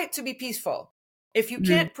 try to be peaceful. If you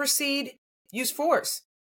can't proceed, use force.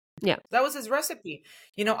 Yeah, that was his recipe.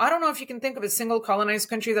 I don't know if you can think of a single colonized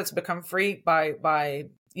country that's become free by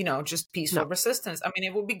just peaceful resistance. I mean,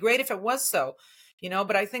 it would be great if it was so,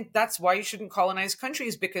 but I think that's why you shouldn't colonize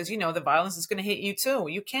countries, because, the violence is going to hit you too.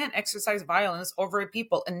 You can't exercise violence over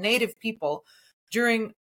a native people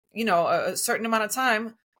during, a certain amount of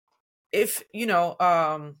time if you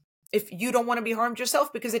don't want to be harmed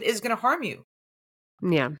yourself, because it is going to harm you.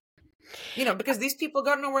 Yeah. Because these people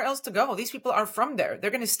got nowhere else to go. These people are from there.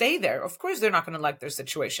 They're going to stay there. Of course, they're not going to like their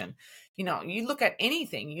situation. You look at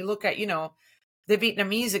anything. You look at, the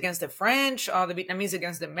Vietnamese against the French, the Vietnamese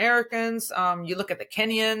against the Americans. You look at the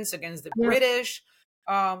Kenyans against the British.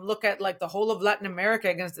 Look at like the whole of Latin America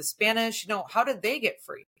against the Spanish. How did they get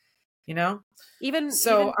free? Even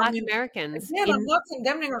Black Americans. Again, I'm not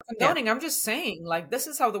condemning or condoning. I'm just saying, like, this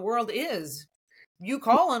is how the world is. You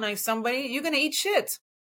colonize somebody, you're going to eat shit.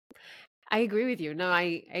 I agree with you. No,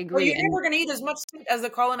 I agree. Well, you're never going to eat as much shit as the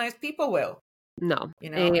colonized people will. No.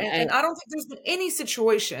 And I don't think there's been any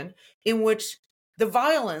situation in which the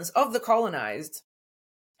violence of the colonized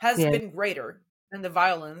has been greater than the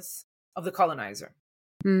violence of the colonizer.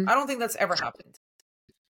 I don't think that's ever happened.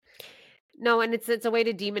 No, and it's a way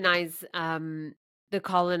to demonize the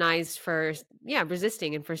colonized for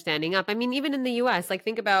resisting and for standing up. I mean, even in the US, like,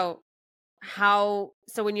 think about so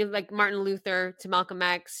when you like Martin Luther to Malcolm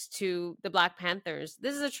X to the Black Panthers,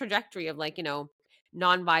 this is a trajectory of like,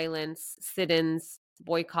 nonviolence, sit-ins,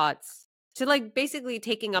 boycotts, to like basically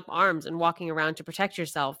taking up arms and walking around to protect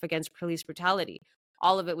yourself against police brutality.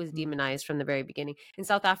 All of it was demonized from the very beginning. In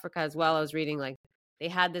South Africa as well, I was reading like they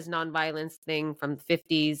had this nonviolence thing from the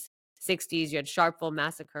 50s, 60s. You had Sharpeville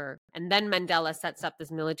massacre, and then Mandela sets up this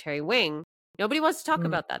military wing. Nobody wants to talk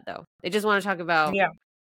about that though. They just want to talk about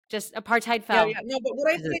just apartheid fell. Yeah. No, but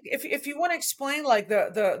what I think, if you want to explain like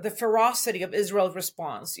the ferocity of Israel's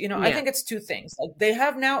response, I think it's two things. Like, they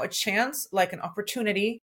have now a chance, like an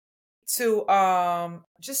opportunity to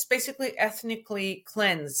just basically ethnically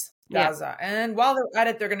cleanse Gaza. And while they're at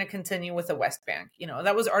it, they're going to continue with the West Bank.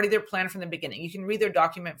 That was already their plan from the beginning. You can read their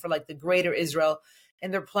document for like the Greater Israel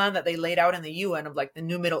and their plan that they laid out in the UN of like the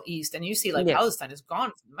new Middle East. And you see like Palestine is gone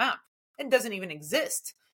from the map. It doesn't even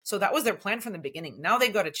exist. So that was their plan from the beginning. Now they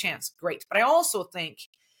got a chance. Great. But I also think,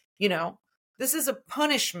 this is a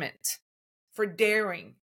punishment for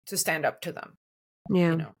daring to stand up to them.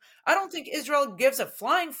 Yeah. I don't think Israel gives a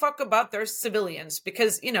flying fuck about their civilians,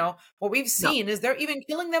 because, what we've seen is they're even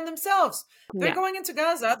killing them themselves. They're going into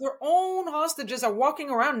Gaza. Their own hostages are walking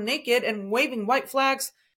around naked and waving white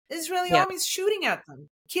flags. Israeli army's shooting at them,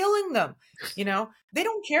 killing them. They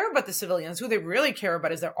don't care about the civilians. Who they really care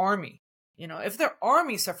about is their army. If their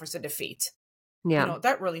army suffers a defeat,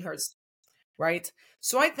 that really hurts, right?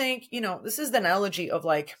 So I think, this is the analogy of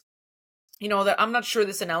like, that I'm not sure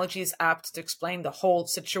this analogy is apt to explain the whole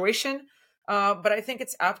situation, but I think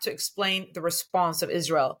it's apt to explain the response of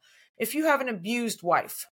Israel. If you have an abused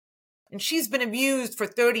wife, and she's been abused for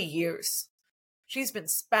 30 years, she's been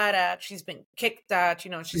spat at, she's been kicked at,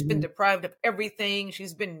 she's been deprived of everything,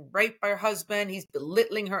 she's been raped by her husband, he's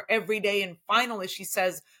belittling her every day, and finally she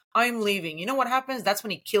says, I'm leaving. You know what happens? That's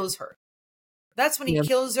when he kills her. That's when he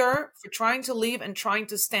kills her for trying to leave and trying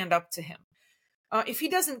to stand up to him. If he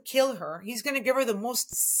doesn't kill her, he's going to give her the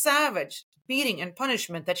most savage beating and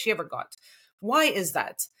punishment that she ever got. Why is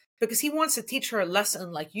that? Because he wants to teach her a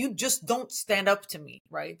lesson like, you just don't stand up to me,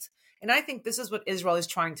 right? And I think this is what Israel is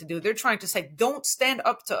trying to do. They're trying to say, don't stand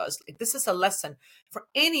up to us. Like, this is a lesson for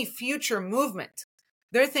any future movement.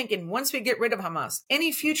 They're thinking, once we get rid of Hamas,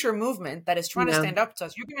 any future movement that is trying to stand up to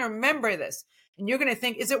us, you're going to remember this. And you're going to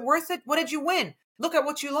think, is it worth it? What did you win? Look at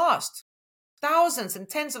what you lost. Thousands and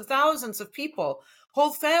tens of thousands of people,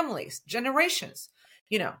 whole families, generations.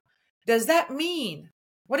 Does that mean,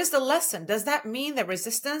 what is the lesson? Does that mean that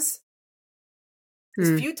resistance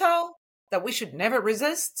is futile? That we should never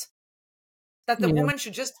resist? That the woman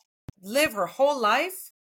should just live her whole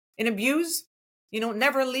life in abuse?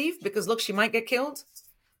 Never leave because look, she might get killed.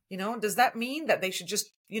 Does that mean that they should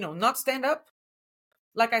just, not stand up?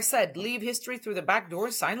 Like I said, leave history through the back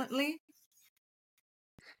door silently?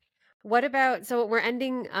 What about, so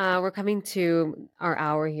we're coming to our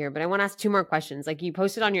hour here, but I want to ask two more questions. Like, you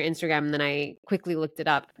posted on your Instagram and then I quickly looked it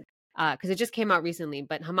up because it just came out recently,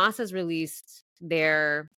 but Hamas has released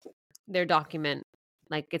their document,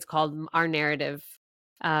 like it's called Our Narrative,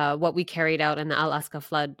 what we carried out in the Al-Aqsa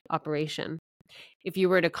flood operation. If you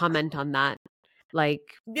were to comment on that, like...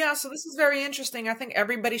 Yeah, so this is very interesting. I think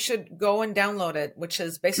everybody should go and download it, which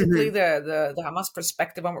is basically the Hamas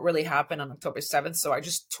perspective on what really happened on October 7th. So I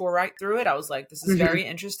just tore right through it. I was like, this is very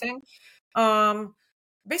interesting.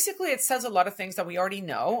 Basically, it says a lot of things that we already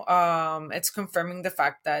know. It's confirming the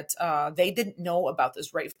fact that they didn't know about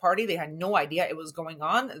this rave party. They had no idea it was going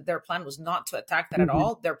on. Their plan was not to attack that at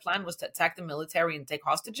all. Their plan was to attack the military and take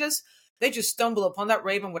hostages. They just stumbled upon that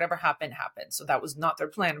rave, and whatever happened, happened. So that was not their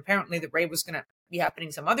plan. Apparently, the rave was going to be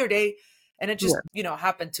happening some other day, and it just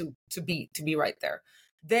happened to be right there.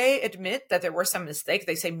 They admit that there were some mistakes.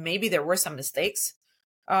 They say maybe there were some mistakes.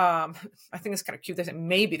 I think it's kind of cute. They say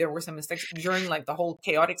maybe there were some mistakes during like the whole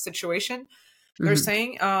chaotic situation. They're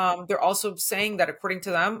saying they're also saying that according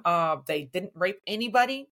to them, they didn't rape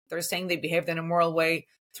anybody. They're saying they behaved in a moral way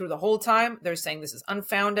through the whole time. They're saying this is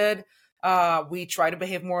unfounded. We try to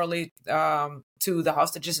behave morally to the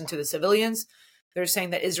hostages and to the civilians. They're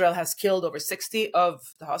saying that Israel has killed over 60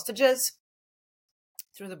 of the hostages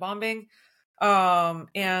through the bombing.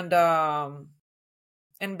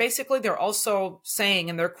 And basically they're also saying,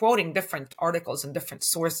 and they're quoting different articles and different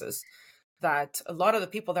sources, that a lot of the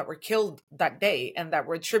people that were killed that day and that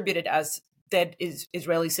were attributed as dead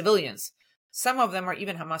Israeli civilians, some of them are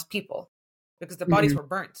even Hamas people because the bodies were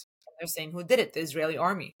burnt. They're saying who did it? The Israeli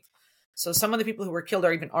army. So some of the people who were killed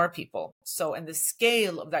are even our people. So, and the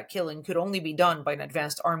scale of that killing could only be done by an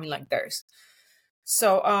advanced army like theirs.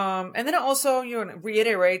 So, and then it also,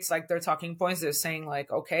 reiterates like their talking points. They're saying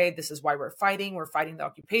like, okay, this is why we're fighting. We're fighting the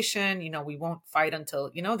occupation. We won't fight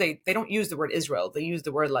until, they don't use the word Israel. They use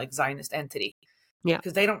the word like Zionist entity. Yeah.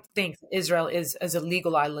 Because they don't think Israel is as a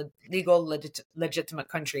legitimate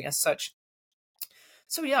country as such.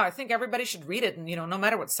 So yeah, I think everybody should read it, and no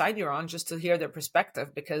matter what side you're on, just to hear their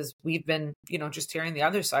perspective, because we've been, just hearing the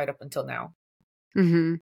other side up until now.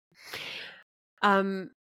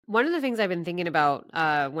 One of the things I've been thinking about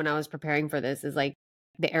when I was preparing for this is like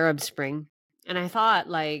the Arab Spring, and I thought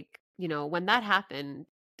like when that happened,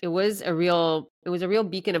 it was a real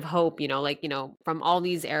beacon of hope. From all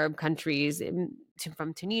these Arab countries,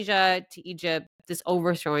 from Tunisia to Egypt, this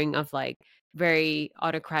overthrowing of like very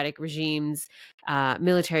autocratic regimes,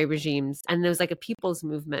 military regimes, and there was like a people's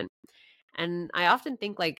movement. And I often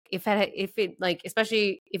think like if it like,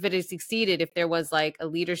 especially if it had succeeded, if there was like a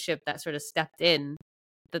leadership that sort of stepped in,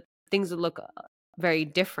 that things would look very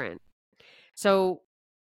different. So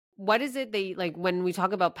what is it they like when we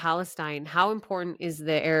talk about Palestine? How important is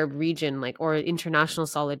the Arab region, like, or international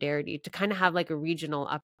solidarity to kind of have like a regional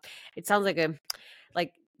it sounds like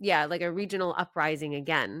a regional uprising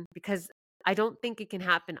again, because I don't think it can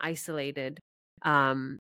happen isolated,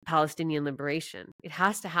 Palestinian liberation. It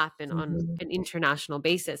has to happen on an international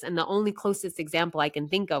basis. And the only closest example I can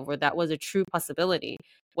think of where that was a true possibility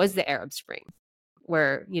was the Arab Spring,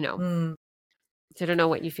 where, so I don't know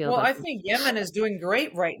what you feel about I think Yemen is doing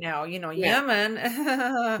great right now. Yemen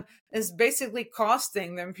is basically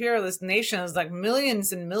costing the imperialist nations like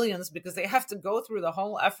millions and millions, because they have to go through the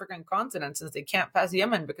whole African continent since they can't pass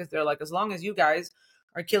Yemen, because they're like, as long as you guys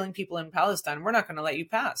are killing people in Palestine, we're not going to let you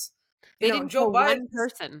pass. They didn't kill one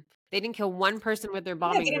person. They didn't kill one person with their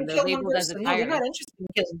bombing. Yeah, they didn't kill one person. No, they're not interested in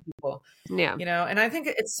killing people. Yeah. And I think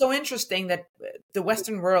it's so interesting that the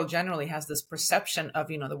Western world generally has this perception of,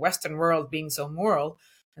 the Western world being so moral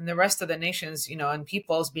and the rest of the nations, and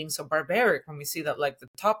peoples being so barbaric, when we see that like the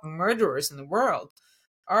top murderers in the world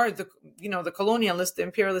are the colonialist, the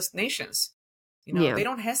imperialist nations. They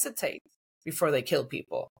don't hesitate before they kill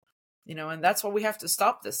people, and that's why we have to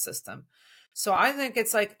stop this system. So I think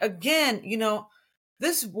it's like, again,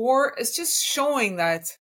 this war is just showing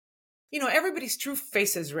that, everybody's true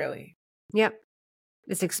faces, really. Yep.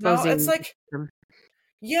 It's exposing. It's like,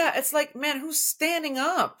 it's like, man, who's standing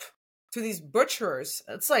up to these butchers?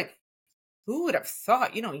 It's like, who would have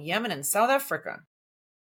thought, Yemen and South Africa?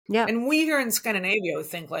 Yeah. And we here in Scandinavia would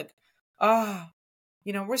think like,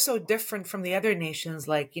 we're so different from the other nations.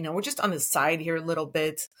 Like, we're just on the side here a little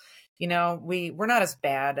bit. We're not as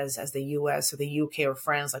bad as the US or the UK or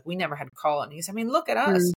France. Like, we never had colonies. I mean, look at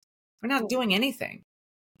us. We're not doing anything.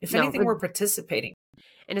 If anything, we're participating.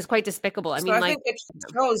 And it's quite despicable. I think it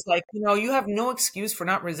shows like, you have no excuse for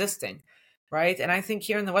not resisting. Right. And I think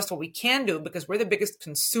here in the West, what we can do, because we're the biggest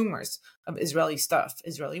consumers of Israeli stuff,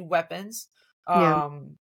 Israeli weapons,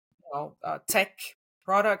 tech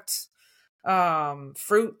products,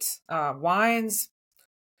 fruit, wines.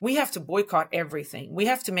 We have to boycott everything. We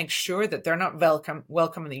have to make sure that they're not welcome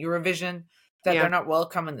in the Eurovision, that they're not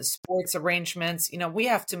welcome in the sports arrangements. We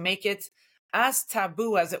have to make it as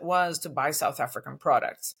taboo as it was to buy South African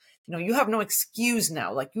products. You have no excuse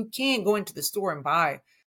now. Like, you can't go into the store and buy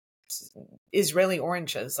Israeli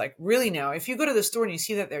oranges. Like, really now, if you go to the store and you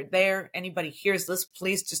see that they're there, anybody hears this,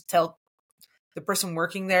 please just tell the person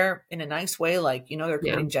working there in a nice way, like, they're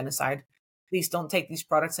committing genocide. Please don't take these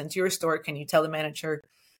products into your store. Can you tell the manager?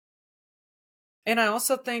 And I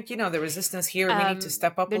also think, the resistance here, we need to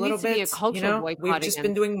step up a little bit. There needs to be a cultural boycott. We've just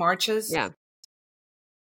been doing marches. Yeah.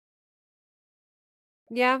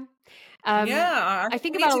 I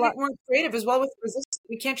think we need to get more creative as well with resistance.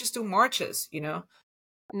 We can't just do marches,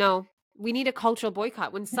 No, we need a cultural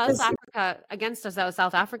boycott. When South Africa, against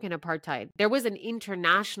South African apartheid, there was an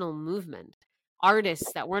international movement.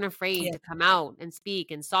 Artists that weren't afraid to come out and speak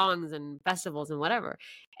in songs and festivals and whatever.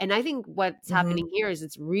 And I think what's happening here is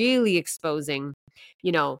it's really exposing,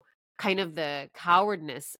 kind of the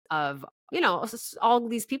cowardness of, all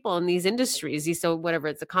these people in these industries. So whatever,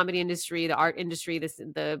 it's the comedy industry, the art industry,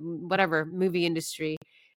 the whatever movie industry.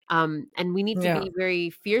 And we need to be very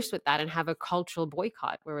fierce with that and have a cultural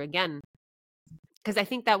boycott where, again, because I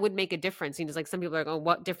think that would make a difference. Like, some people are going,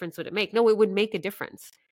 what difference would it make? No, it would make a difference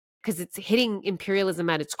because it's hitting imperialism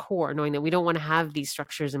at its core, knowing that we don't want to have these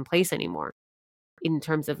structures in place anymore in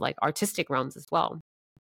terms of like artistic realms as well.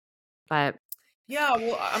 But yeah,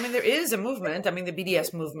 well, I mean, there is a movement. I mean, the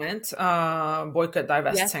BDS movement, boycott,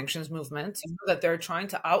 divest, sanctions movement, that they're trying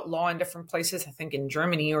to outlaw in different places. I think in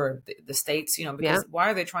Germany or the States, because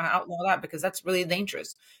why are they trying to outlaw that? Because that's really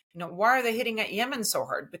dangerous. Why are they hitting at Yemen so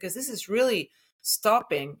hard? Because this is really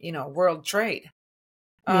stopping, world trade.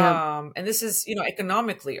 And this is,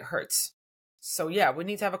 economically it hurts. So yeah, we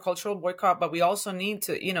need to have a cultural boycott, but we also need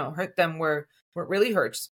to, hurt them where it really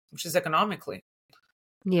hurts, which is economically.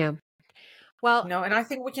 Yeah. Well, and I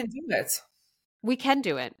think we can do it. We can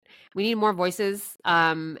do it. We need more voices.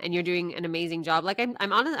 And you're doing an amazing job. Like, I'm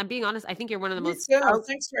honest. I'm being honest. I think you're one of the most.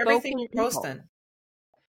 Thanks for everything you're posting.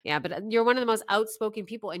 Yeah, but you're one of the most outspoken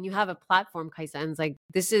people, and you have a platform, Kajsa. And it's like,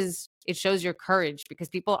 it shows your courage because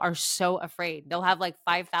people are so afraid. They'll have like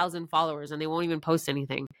 5,000 followers and they won't even post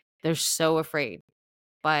anything. They're so afraid.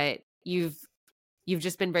 But you've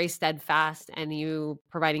just been very steadfast and you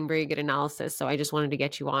providing very good analysis. So I just wanted to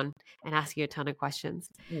get you on and ask you a ton of questions.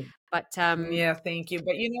 But yeah, thank you.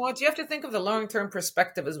 But you know what? You have to think of the long-term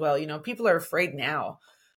perspective as well. People are afraid now.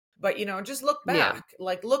 But, just look back.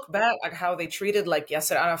 Like, look back at how they treated, like,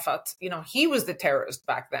 Yasser Arafat. He was the terrorist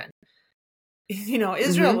back then.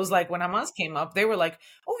 Israel was like, when Hamas came up, they were like,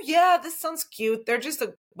 oh, yeah, this sounds cute. They're just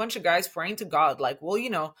a bunch of guys praying to God. Like,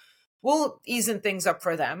 well, we'll ease things up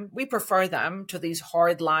for them. We prefer them to these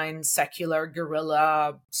hardline, secular,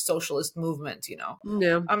 guerrilla, socialist movement,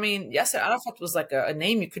 Yeah. I mean, Yasser Arafat was like a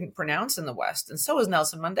name you couldn't pronounce in the West. And so was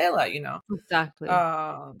Nelson Mandela, Exactly.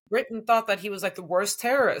 Britain thought that he was like the worst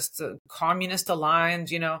terrorist, communist aligned,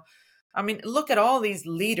 I mean, look at all these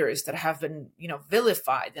leaders that have been,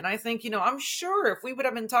 vilified. And I think, I'm sure if we would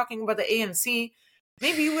have been talking about the ANC,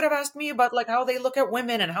 maybe you would have asked me about like how they look at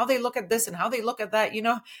women and how they look at this and how they look at that,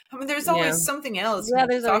 I mean, there's always something else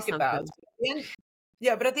to talk about.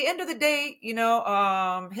 Yeah, but at the end of the day,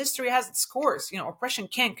 history has its course. Oppression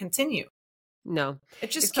can't continue. No,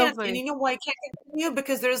 it just can't. And you know why it can't continue?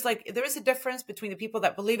 Because there is a difference between the people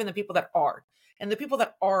that believe and the people that are. And the people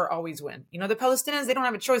that are always win. The Palestinians, they don't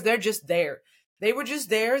have a choice. They're just there. They were just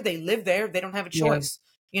there. They live there. They don't have a choice.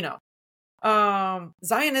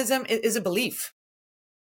 Zionism is a belief.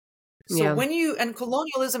 So and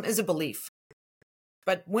colonialism is a belief.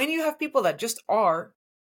 But when you have people that just are,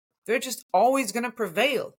 they're just always going to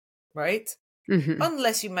prevail, right? Mm-hmm.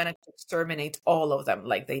 Unless you manage to exterminate all of them,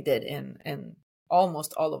 like they did in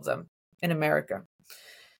almost all of them in America.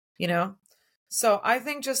 So I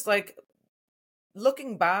think just like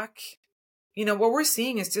looking back, what we're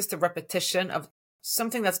seeing is just a repetition of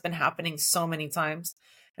something that's been happening so many times.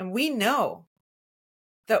 And we know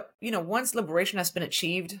that, once liberation has been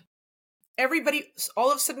achieved, everybody all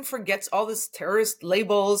of a sudden forgets all this terrorist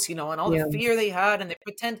labels, and all the fear they had. And they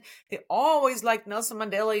pretend they always liked Nelson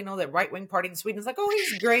Mandela, the right-wing party in Sweden. It's like, oh,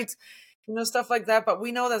 he's great, stuff like that. But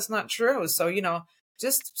we know that's not true. So,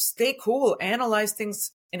 just stay cool, analyze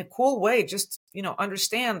things in a cool way. Just,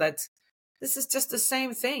 understand that this is just the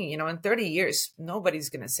same thing. In 30 years, nobody's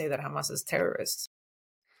going to say that Hamas is terrorists.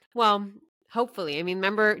 Well, hopefully. I mean,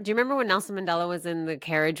 do you remember when Nelson Mandela was in the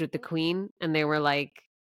carriage with the Queen and they were like,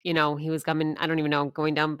 he was coming, I don't even know,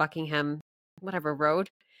 going down Buckingham, whatever road.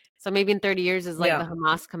 So maybe in 30 years is like the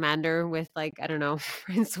Hamas commander with like, I don't know,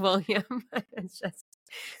 Prince William. It's just,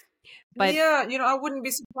 But yeah, I wouldn't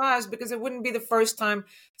be surprised because it wouldn't be the first time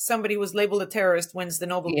somebody who was labeled a terrorist wins the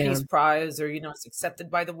Nobel yeah, Peace Prize or, it's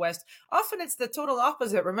accepted by the West. Often it's the total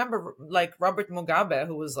opposite. Remember, like Robert Mugabe,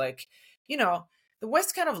 who was like, you know, the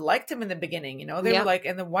West kind of liked him in the beginning. They were yeah, like,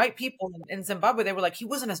 and the white people in Zimbabwe, they were like, he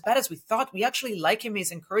wasn't as bad as we thought. We actually like him.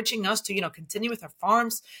 He's encouraging us to, continue with our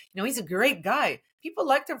farms. He's a great guy. People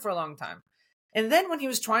liked him for a long time. And then when he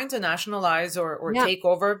was trying to nationalize or yeah, take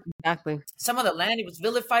over exactly. some of the land, he was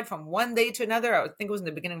vilified from one day to another. I think it was in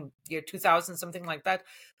the beginning of year 2000, something like that.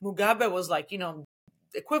 Mugabe was like,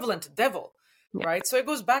 equivalent to devil, Yeah. right? So it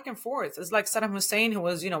goes back and forth. It's like Saddam Hussein, who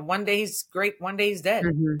was, one day he's great, one day he's dead.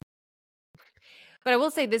 Mhm. But I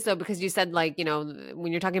will say this though, because you said like,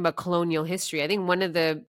 when you're talking about colonial history, I think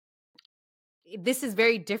this is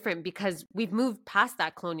very different because we've moved past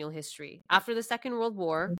that colonial history. After the Second World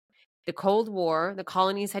War, the Cold War, the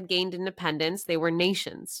colonies had gained independence. They were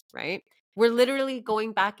nations, right? We're literally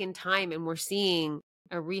going back in time and we're seeing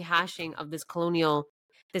a rehashing of this colonial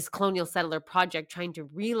settler project trying to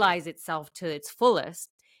realize itself to its fullest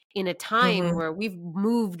in a time Mm-hmm. where we've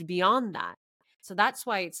moved beyond that. So that's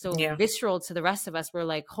why it's so Yeah. visceral to the rest of us. We're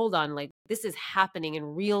like, hold on, like this is happening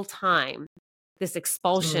in real time, this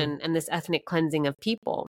expulsion and this ethnic cleansing of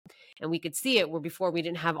people. And we could see it where before we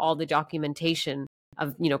didn't have all the documentation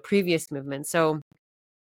of, previous movements. So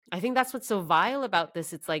I think that's what's so vile about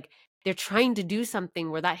this. It's like they're trying to do something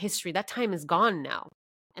where that history, that time is gone now.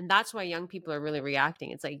 And that's why young people are really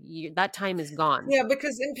reacting. It's like that time is gone. Yeah,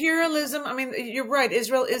 because imperialism, I mean, you're right.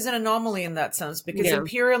 Israel is an anomaly in that sense because Yeah.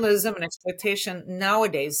 imperialism and exploitation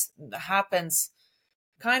nowadays happens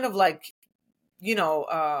kind of like,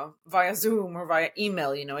 via Zoom or via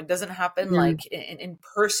email. It doesn't happen Mm. like in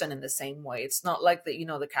person in the same way. It's not like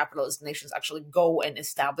the capitalist nations actually go and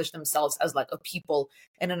establish themselves as like a people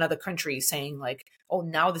in another country saying like, oh,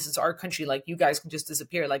 now this is our country. Like you guys can just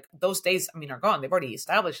disappear. Like those days, I mean, are gone. They've already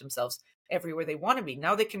established themselves everywhere they want to be.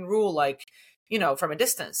 Now they can rule like, from a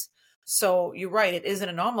distance. So you're right. It is an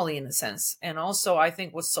anomaly in a sense. And also I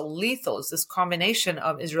think what's so lethal is this combination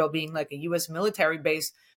of Israel being like a U.S. military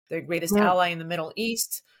base, their greatest Yeah. ally in the Middle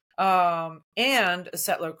East, and a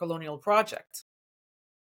settler colonial project.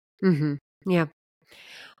 Mm-hmm. Yeah.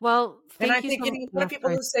 Well, And I thank you think so much. a lot of people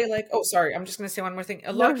Sorry. will say like, oh, sorry, I'm just going to say one more thing.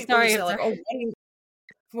 A lot No, of people will sorry. say I'm like, sorry. oh,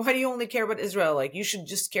 why do you only care about Israel? Like you should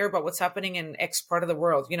just care about what's happening in X part of the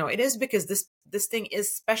world. It is because this thing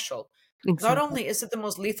is special. Not Exactly. only is it the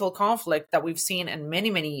most lethal conflict that we've seen in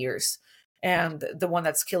many, many years, and the one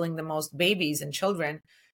that's killing the most babies and children,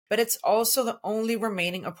 but it's also the only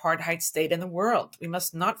remaining apartheid state in the world. We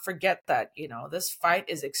must not forget that, this fight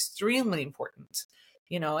is extremely important,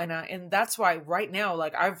 and that's why right now,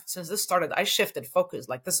 like since this started, I shifted focus.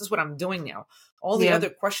 Like this is what I'm doing now. All the Yeah.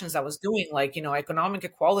 other questions I was doing, like, economic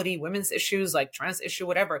equality, women's issues, like trans issue,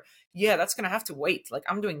 whatever. Yeah, that's going to have to wait. Like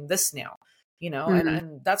I'm doing this now. Mhm.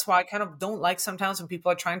 And that's why I kind of don't like sometimes when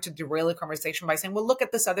people are trying to derail a conversation by saying, well, look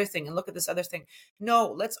at this other thing and look at this other thing.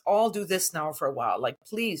 No, let's all do this now for a while. Like,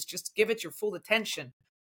 please just give it your full attention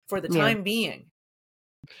for the Yeah. time being.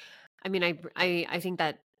 I mean, I think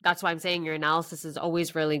that's why I'm saying your analysis is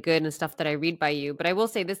always really good and stuff that I read by you. But I will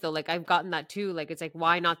say this though, like I've gotten that too. Like it's like,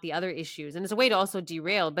 why not the other issues? And it's a way to also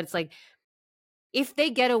derail. But it's like, if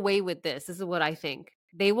they get away with this is what I think.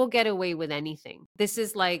 They will get away with anything. This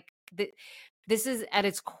is like this is at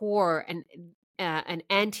its core an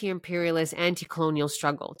anti-imperialist, anti-colonial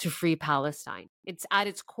struggle to free Palestine. It's at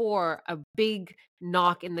its core a big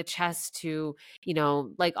knock in the chest to,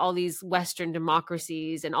 like all these Western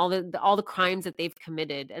democracies and all the crimes that they've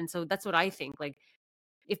committed. And so that's what I think. Like,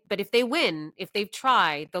 if they win, if they've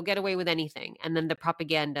tried, they'll get away with anything. And then the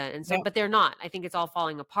propaganda and so, Yeah. but they're not. I think it's all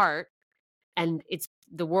falling apart, and it's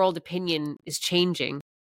the world opinion is changing,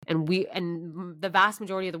 and the vast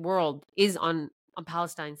majority of the world is on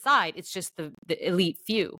Palestine's side. It's just the elite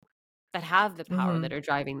few that have the power Mm-hmm. that are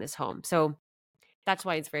driving this home. So that's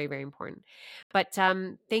why it's very, very important. But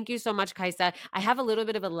thank you so much, Kajsa. I have a little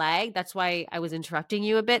bit of a lag. That's why I was interrupting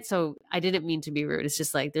you a bit. So I didn't mean to be rude. It's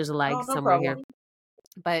just like there's a lag Oh, no somewhere here. problem.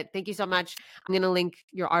 But thank you so much. I'm going to link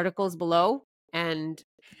your articles below. And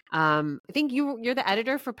I think you're the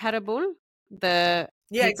editor for Parabul, the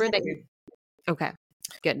Yeah, paper that exactly. okay,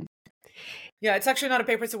 good. Yeah, it's actually not a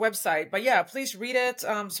paper, it's a website. But yeah, please read it.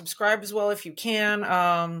 Subscribe as well if you can.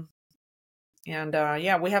 And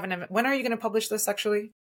yeah, we have an event. When are you going to publish this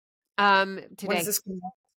actually? When Today is this coming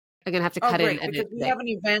out? I'm gonna have to Oh, cut it and great, edit because it we today. have an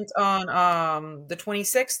event on the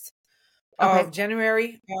 26th Okay. of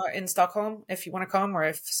January in Stockholm. If you want to come, or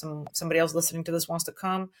if somebody else listening to this wants to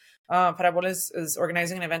come, Parabola is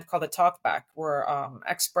organizing an event called the Talk Back, where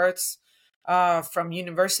experts from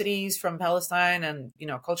universities, from Palestine, and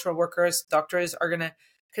cultural workers, doctors are going to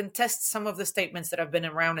contest some of the statements that have been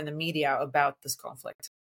around in the media about this conflict.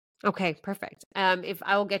 Okay, perfect. If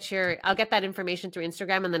I'll get that information through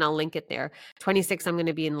Instagram and then I'll link it there. 26, I'm going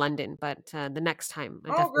to be in London, but the next time I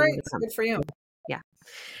definitely Great. will come. Good for you. Yeah.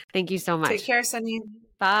 Thank you so much. Take care, Sunny.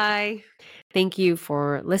 Bye. Thank you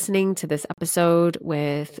for listening to this episode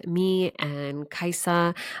with me and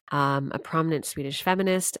Kajsa, a prominent Swedish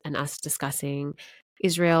feminist, and us discussing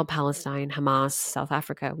Israel, Palestine, Hamas, South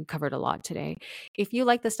Africa. We covered a lot today. If you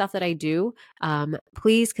like the stuff that I do,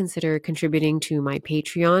 please consider contributing to my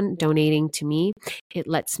Patreon, donating to me. It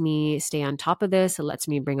lets me stay on top of this. It lets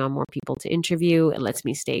me bring on more people to interview. It lets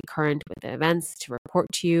me stay current with the events to report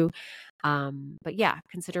to you. But yeah,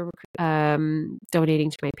 consider donating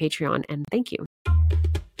to my Patreon, and thank you.